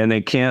 And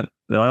they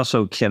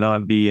also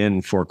cannot be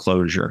in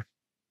foreclosure.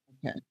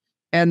 Okay.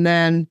 And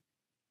then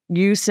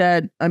you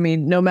said,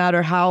 no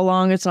matter how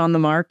long it's on the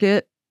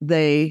market,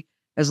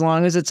 as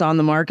long as it's on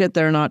the market,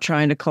 they're not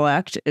trying to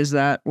collect. Is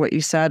that what you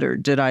said, or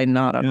did I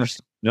not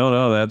understand?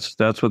 No,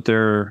 that's what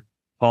their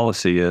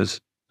policy is.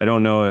 I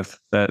don't know if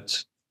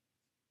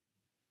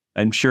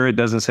I'm sure it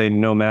doesn't say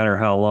no matter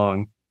how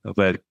long,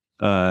 but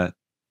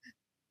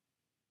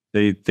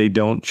they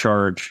don't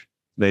charge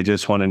They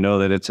just want to know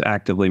that it's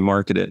actively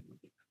marketed.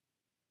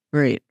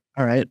 Great.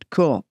 All right.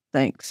 Cool.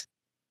 Thanks.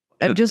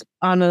 And just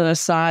on an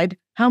aside,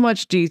 how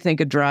much do you think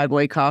a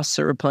driveway costs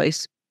to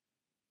replace?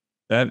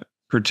 That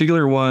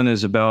particular one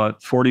is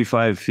about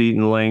 45 feet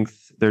in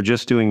length. They're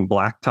just doing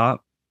blacktop,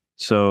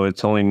 so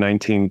it's only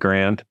 19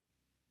 grand.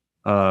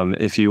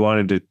 If you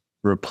wanted to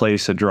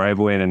replace a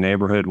driveway in a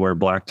neighborhood where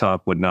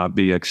blacktop would not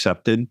be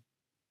accepted,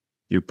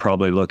 you're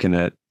probably looking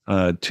at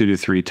 2 to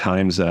 3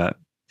 times that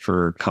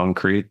for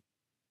concrete.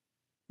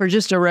 For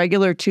just a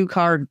regular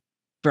 2-car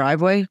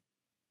driveway?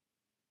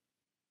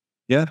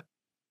 Yeah.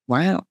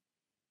 Wow.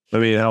 I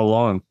mean, how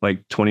long?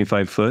 Like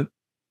 25 foot?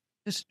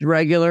 Just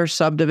regular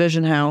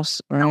subdivision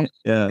house, right?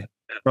 Yeah.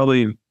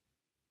 Probably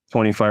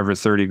 25 or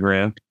 30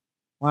 grand.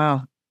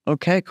 Wow.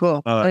 Okay,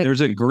 cool.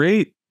 There's a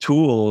great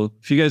tool.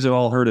 If you guys have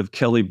all heard of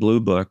Kelly Blue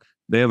Book,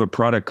 they have a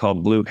product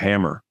called Blue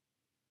Hammer.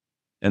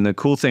 And the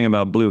cool thing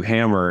about Blue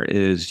Hammer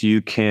is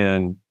you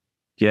can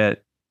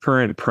get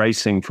current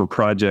pricing for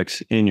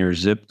projects in your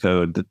zip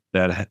code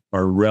that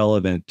are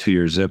relevant to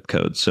your zip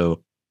code.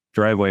 So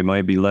driveway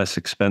might be less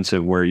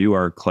expensive where you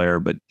are, Claire,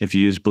 but if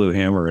you use Blue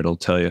Hammer, it'll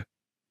tell you.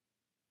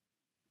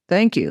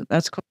 Thank you.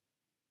 That's cool.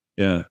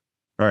 Yeah.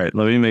 All right.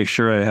 Let me make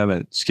sure I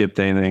haven't skipped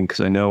anything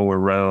because I know we're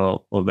running a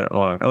little bit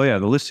long. Oh, yeah.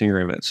 The listing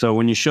agreement. So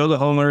when you show the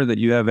homeowner that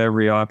you have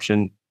every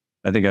option,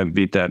 I think I've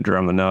beat that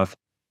drum enough.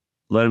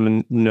 Let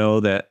them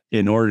know that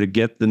in order to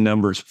get the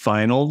numbers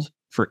finalized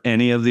for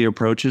any of the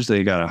approaches,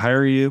 they got to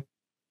hire you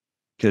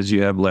because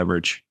you have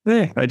leverage.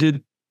 Hey, I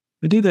did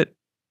that.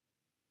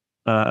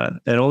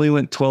 It only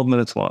went 12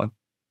 minutes long.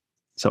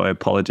 So I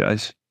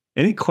apologize.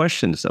 Any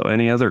questions, though?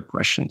 Any other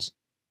questions?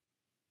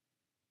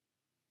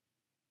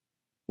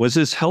 Was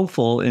this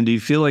helpful? And do you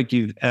feel like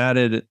you've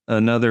added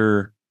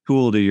another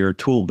tool to your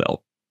tool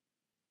belt?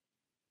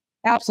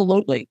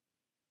 Absolutely.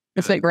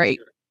 It's been great.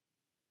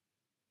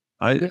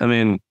 I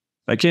mean,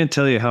 I can't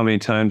tell you how many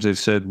times they've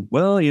said,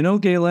 well, you know,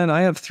 Galen, I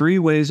have 3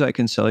 ways I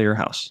can sell your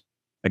house.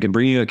 I can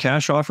bring you a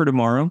cash offer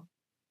tomorrow.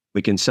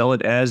 We can sell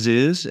it as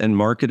is and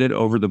market it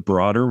over the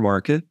broader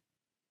market.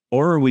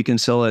 Or we can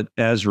sell it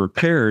as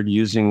repaired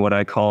using what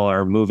I call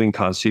our moving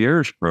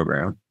concierge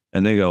program.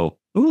 And they go,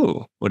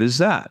 ooh, what is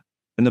that?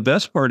 And the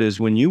best part is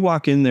when you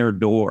walk in their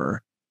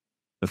door,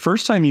 the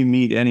first time you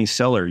meet any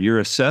seller, you're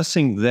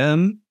assessing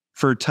them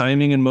for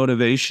timing and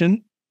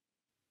motivation,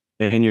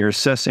 and you're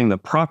assessing the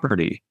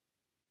property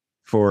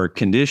for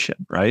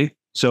condition, right?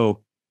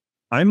 So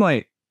I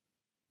might,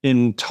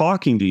 in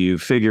talking to you,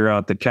 figure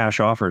out that cash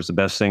offer is the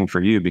best thing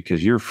for you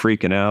because you're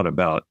freaking out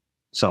about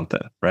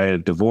something, right? A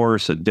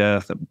divorce, a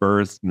death, a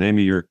birth,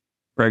 maybe you're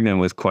pregnant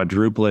with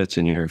quadruplets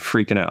and you're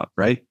freaking out,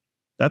 right?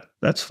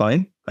 That's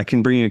fine. I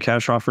can bring you a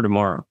cash offer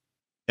tomorrow.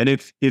 And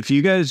if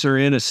you guys are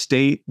in a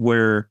state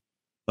where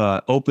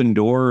Open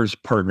Doors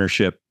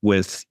partnership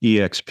with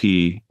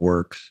eXp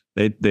works,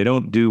 they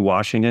don't do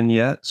Washington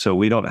yet, so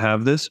we don't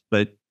have this,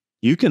 but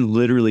you can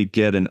literally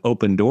get an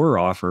open door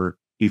offer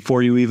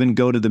before you even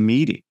go to the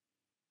meeting.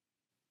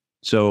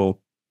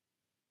 So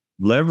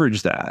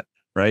leverage that,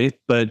 right?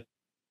 But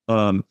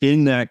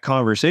in that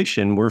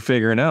conversation, we're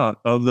figuring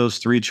out of those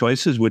 3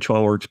 choices, which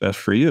one works best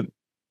for you.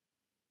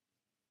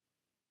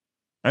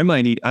 I'm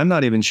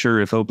not even sure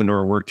if Open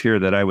Door worked here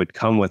that I would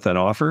come with an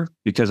offer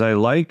because I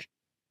like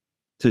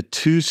to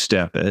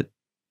 2-step it,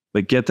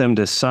 but get them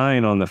to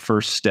sign on the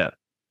first step.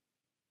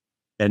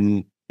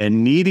 And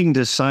needing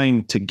to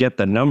sign to get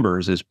the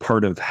numbers is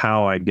part of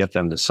how I get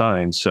them to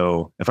sign.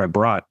 So if I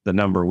brought the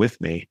number with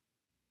me,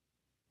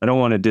 I don't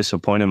want to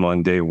disappoint them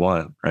on day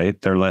one,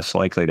 right? They're less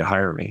likely to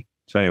hire me.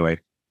 So anyway,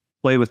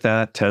 play with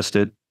that, test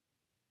it.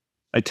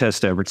 I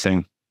test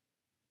everything.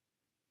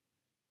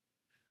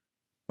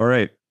 All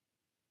right.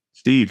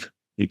 Steve,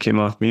 you came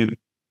off mute.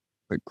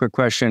 Quick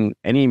question.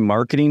 Any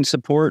marketing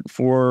support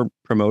for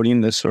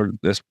promoting this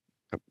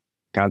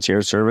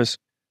concierge service?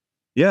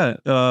 Yeah.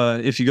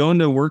 If you go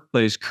into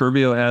Workplace,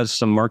 Curbio has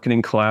some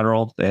marketing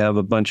collateral. They have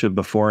a bunch of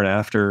before and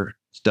after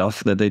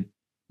stuff that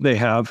they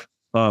have.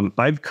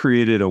 I've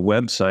created a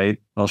website.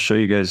 I'll show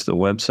you guys the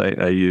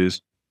website I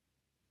use.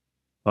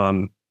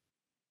 Again,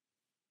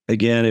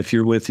 if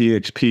you're with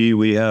eXp,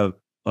 we have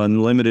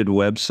unlimited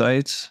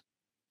websites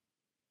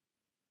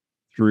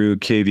through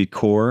KV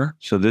Core.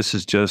 So this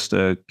is just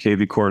a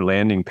KV Core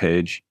landing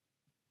page.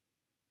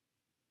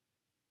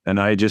 And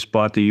I just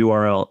bought the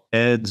URL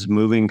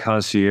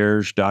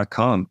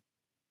edsmovingconcierge.com.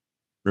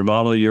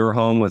 Remodel your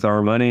home with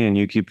our money and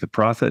you keep the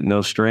profit,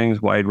 no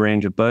strings, wide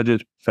range of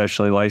budgets,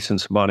 professionally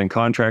licensed modding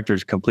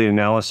contractors, complete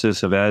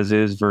analysis of as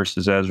is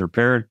versus as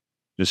repaired.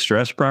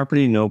 Distressed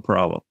property, no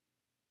problem.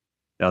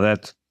 Now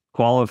that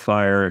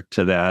qualifier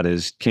to that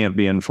is can't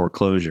be in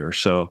foreclosure.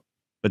 So,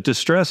 but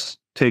distress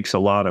takes a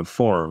lot of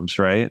forms,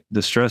 right?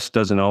 Distress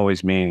doesn't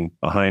always mean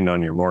behind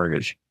on your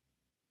mortgage.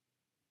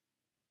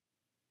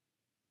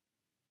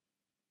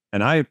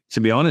 And to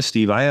be honest,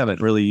 Steve, I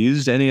haven't really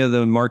used any of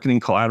the marketing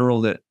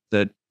collateral that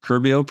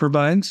Curbio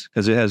provides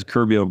because it has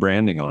Curbio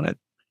branding on it.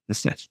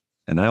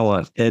 And I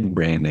want Ed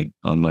branding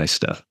on my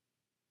stuff.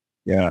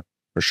 Yeah,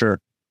 for sure.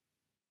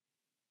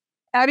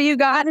 Have you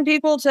gotten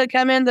people to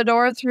come in the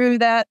door through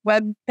that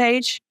web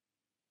page?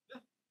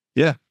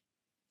 Yeah.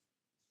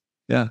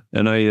 Yeah.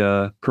 And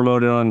I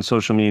promote it on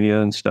social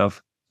media and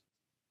stuff.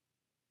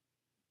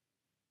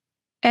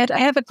 Ed, I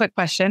have a quick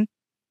question.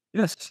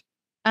 Yes.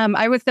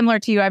 I was similar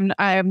to you.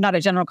 I'm not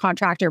a general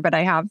contractor, but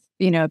I have,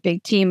 a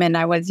big team, and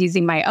I was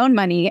using my own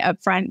money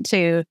up front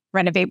to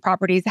renovate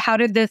properties. How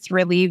did this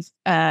relieve,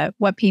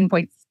 what pain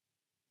points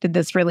did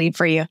this relieve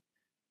for you?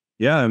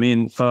 Yeah. I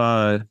mean,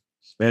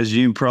 as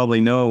you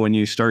probably know, when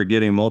you start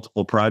getting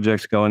multiple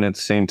projects going at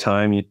the same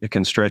time, it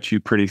can stretch you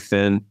pretty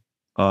thin.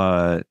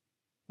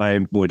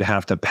 I would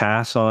have to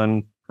pass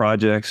on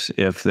projects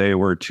if they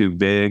were too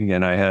big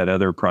and I had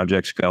other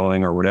projects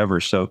going or whatever.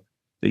 So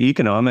the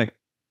economic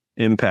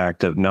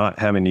impact of not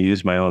having to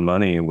use my own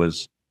money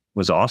was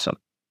awesome.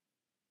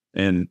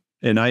 And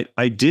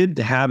I did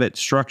have it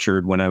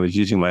structured when I was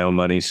using my own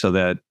money so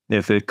that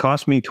if it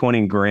cost me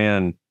 20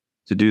 grand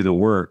to do the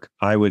work,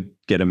 I would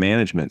get a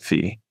management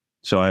fee.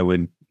 So I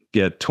would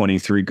get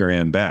 23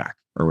 grand back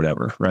or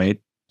whatever, right?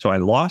 So I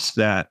lost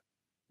that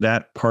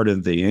part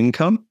of the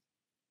income,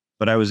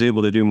 but I was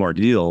able to do more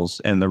deals,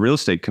 and the real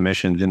estate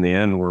commissions in the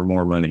end were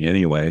more money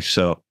anyway.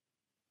 So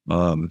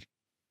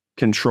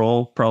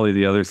control, probably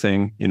the other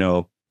thing,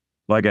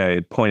 like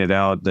I pointed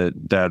out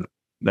that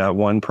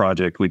one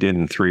project we did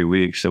in 3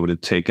 weeks, it would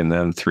have taken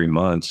them 3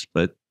 months.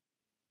 But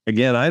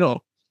again,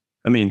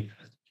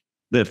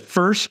 the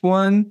first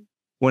one,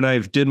 when I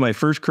did my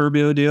first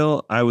Curbio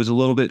deal, I was a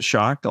little bit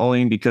shocked,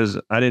 only because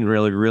I didn't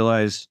really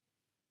realize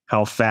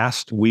how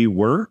fast we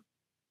were.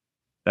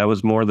 That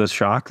was more the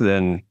shock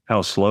than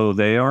how slow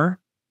they are.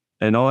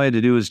 And all I had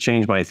to do was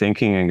change my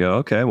thinking and go,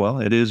 okay, well,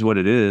 it is what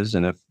it is.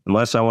 And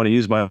unless I want to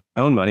use my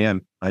own money,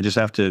 I just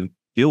have to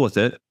deal with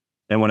it.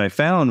 And what I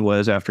found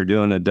was, after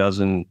doing a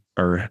dozen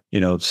or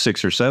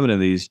 6 or 7 of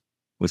these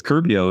with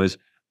Curbio, is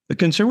the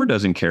consumer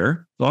doesn't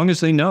care as long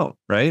as they know,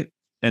 right?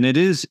 And it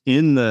is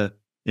in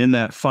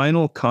that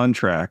final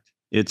contract,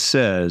 it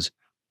says,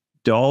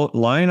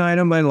 line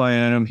item by line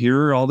item,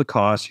 here are all the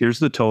costs, here's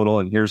the total,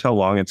 and here's how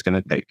long it's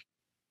going to take.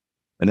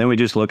 And then we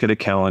just look at a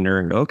calendar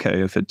and go,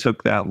 okay, if it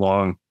took that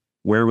long,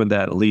 where would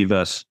that leave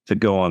us to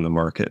go on the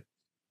market?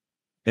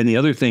 And the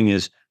other thing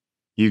is,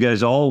 you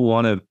guys all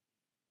want to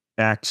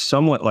act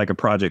somewhat like a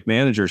project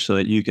manager so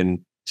that you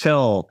can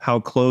tell how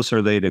close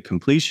are they to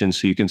completion,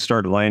 so you can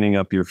start lining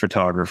up your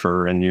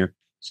photographer and your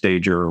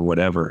stager or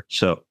whatever.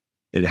 So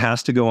it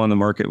has to go on the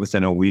market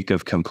within a week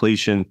of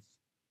completion.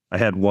 I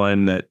had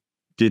one that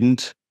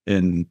didn't,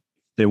 and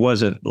it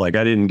wasn't like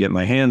I didn't get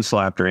my hand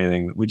slapped or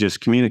anything. We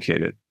just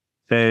communicated.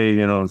 Hey,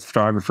 the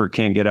photographer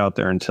can't get out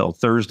there until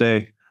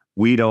Thursday.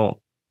 We don't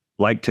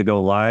like to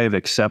go live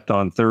except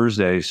on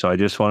Thursday. So I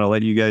just want to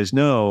let you guys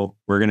know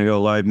we're going to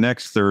go live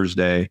next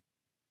Thursday.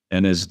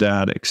 And is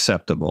that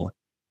acceptable?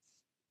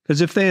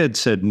 Because if they had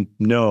said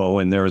no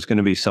and there was going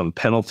to be some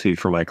penalty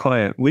for my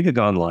client, we'd have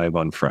gone live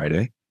on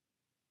Friday.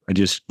 I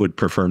just would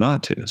prefer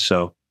not to.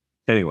 So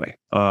anyway,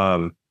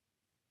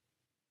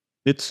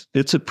 it's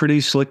a pretty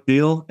slick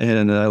deal,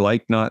 and I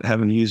like not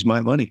having to use my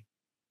money.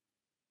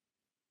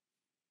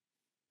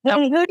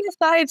 And who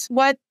decides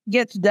what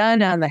gets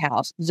done on the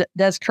house?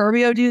 Does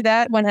Curbio do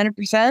that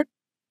 100%?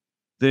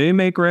 They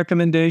make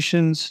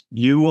recommendations.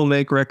 You will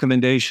make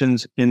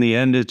recommendations. In the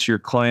end, it's your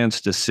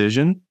client's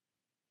decision.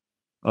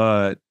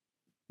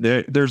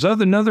 There's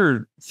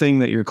another thing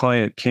that your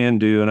client can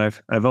do, and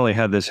I've only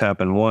had this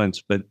happen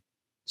once, but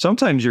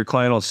sometimes your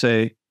client will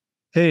say,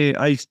 hey,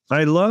 I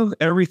love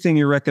everything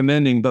you're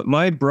recommending, but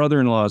my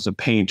brother-in-law is a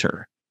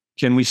painter.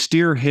 Can we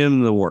steer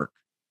him the work?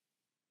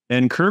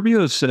 And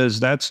Curbio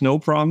says that's no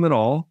problem at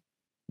all.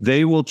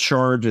 They will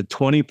charge a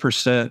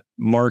 20%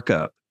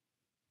 markup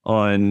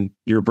on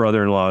your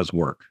brother-in-law's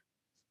work.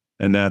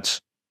 And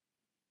that's,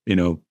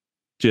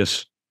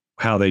 just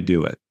how they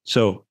do it.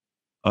 So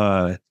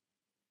the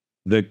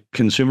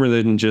consumer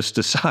then just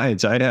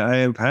decides. I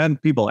have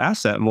had people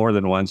ask that more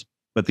than once,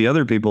 but the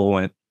other people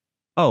went,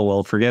 oh,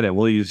 well, forget it.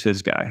 We'll use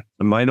his guy.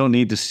 I don't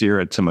need to steer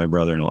it to my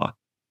brother-in-law.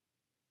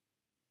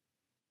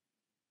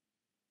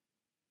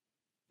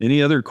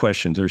 Any other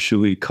questions, or should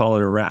we call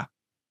it a wrap?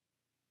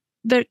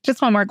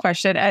 Just one more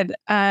question, Ed.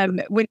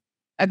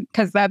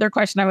 Because the other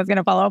question I was going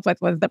to follow up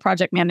with was the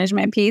project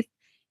management piece,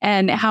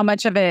 and how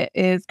much of it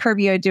is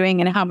Curbio doing,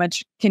 and how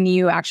much can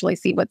you actually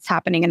see what's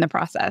happening in the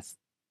process?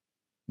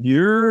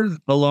 You're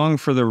along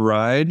for the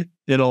ride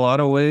in a lot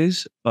of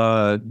ways.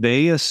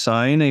 They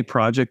assign a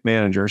project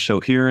manager. So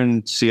here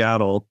in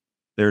Seattle,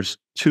 there's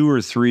 2 or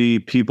 3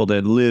 people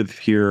that live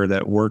here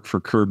that work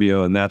for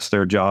Curbio, and that's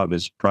their job,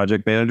 is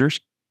project managers.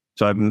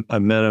 So I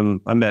met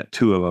them. I met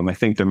 2 of them. I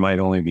think there might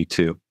only be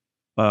 2.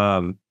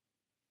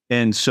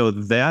 And so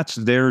that's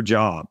their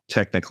job,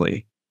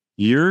 technically.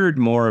 You're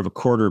more of a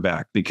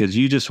quarterback because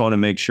you just want to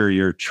make sure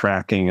you're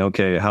tracking,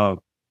 okay,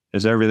 how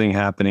is everything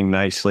happening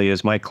nicely?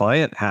 Is my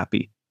client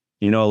happy?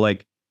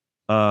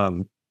 This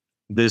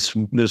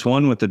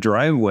one with the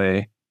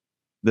driveway,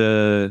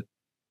 the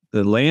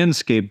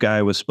landscape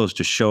guy was supposed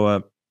to show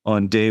up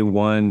on day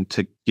 1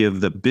 to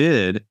give the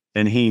bid,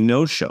 and he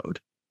no-showed.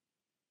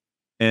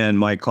 And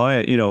my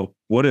client,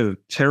 what a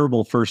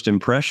terrible first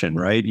impression,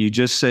 right? You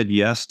just said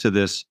yes to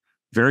this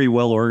very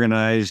well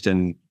organized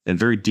and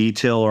very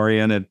detail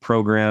oriented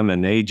program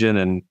and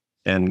agent,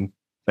 and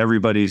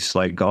everybody's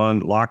like gone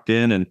locked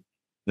in, and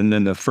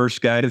then the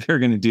first guy they're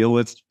going to deal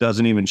with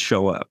doesn't even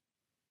show up.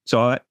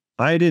 So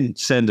I didn't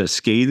send a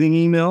scathing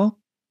email,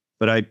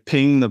 but I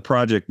pinged the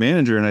project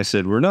manager and I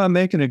said, we're not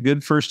making a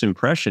good first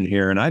impression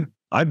here. And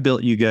I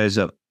built you guys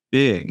up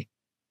big.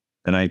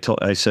 And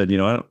I said, you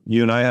know,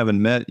 you and I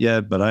haven't met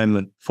yet, but I'm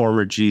a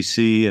former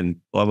GC and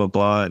blah, blah,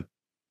 blah.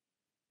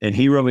 And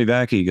he wrote me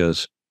back. He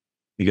goes,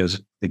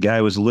 the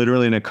guy was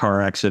literally in a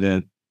car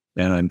accident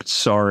and I'm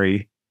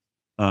sorry.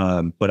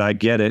 But I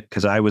get it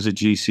because I was a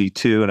GC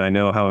too. And I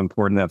know how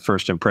important that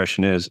first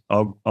impression is.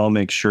 I'll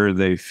make sure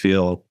they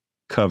feel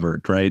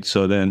covered. Right.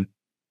 So then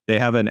they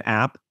have an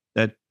app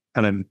that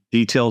kind of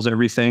details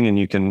everything and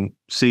you can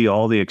see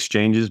all the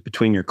exchanges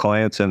between your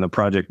clients and the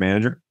project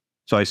manager.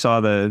 So I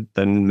saw the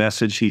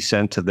message he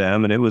sent to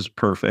them and it was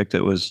perfect.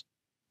 It was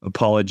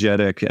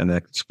apologetic and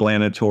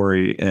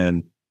explanatory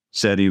and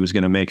said he was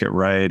going to make it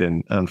right.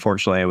 And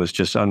unfortunately, it was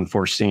just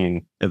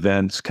unforeseen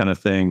events kind of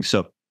thing.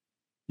 So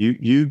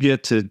you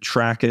get to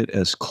track it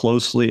as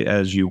closely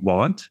as you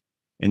want.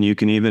 And you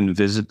can even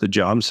visit the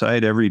job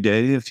site every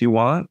day if you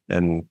want,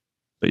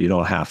 but you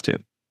don't have to.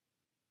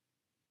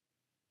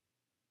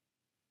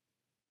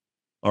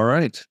 All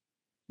right.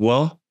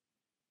 Well,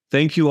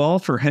 thank you all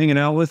for hanging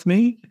out with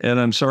me. And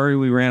I'm sorry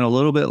we ran a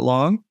little bit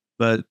long,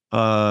 but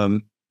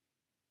I'm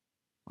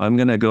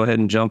going to go ahead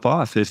and jump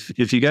off.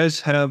 If you guys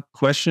have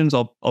questions,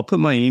 I'll put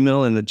my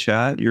email in the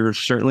chat. You're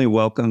certainly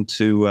welcome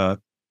to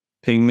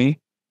ping me.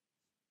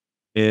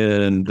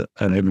 And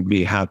I would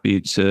be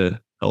happy to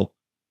help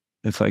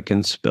if I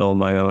can spell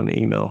my own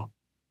email,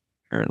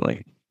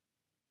 apparently.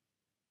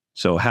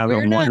 So have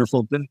a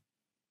wonderful day.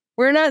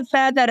 We're not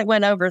sad that it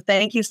went over.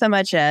 Thank you so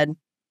much, Ed.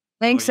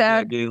 Thanks,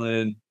 Ed.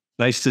 Galen.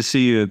 Nice to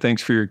see you.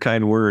 Thanks for your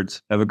kind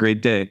words. Have a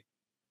great day.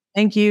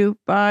 Thank you.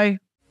 Bye.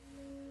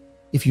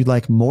 If you'd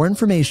like more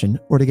information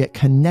or to get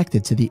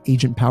connected to the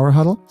Agent Power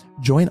Huddle,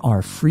 join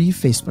our free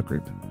Facebook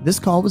group. This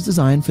call was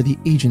designed for the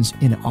agents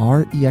in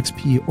our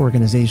eXp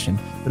organization,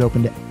 but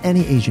open to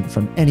any agent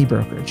from any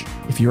brokerage.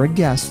 If you're a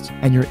guest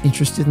and you're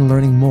interested in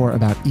learning more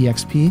about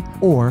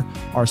eXp or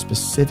our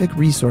specific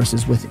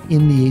resources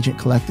within the Agent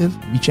Collective,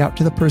 reach out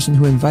to the person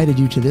who invited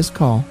you to this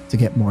call to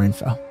get more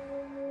info.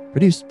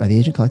 Produced by the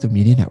Agent Collective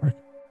Media Network.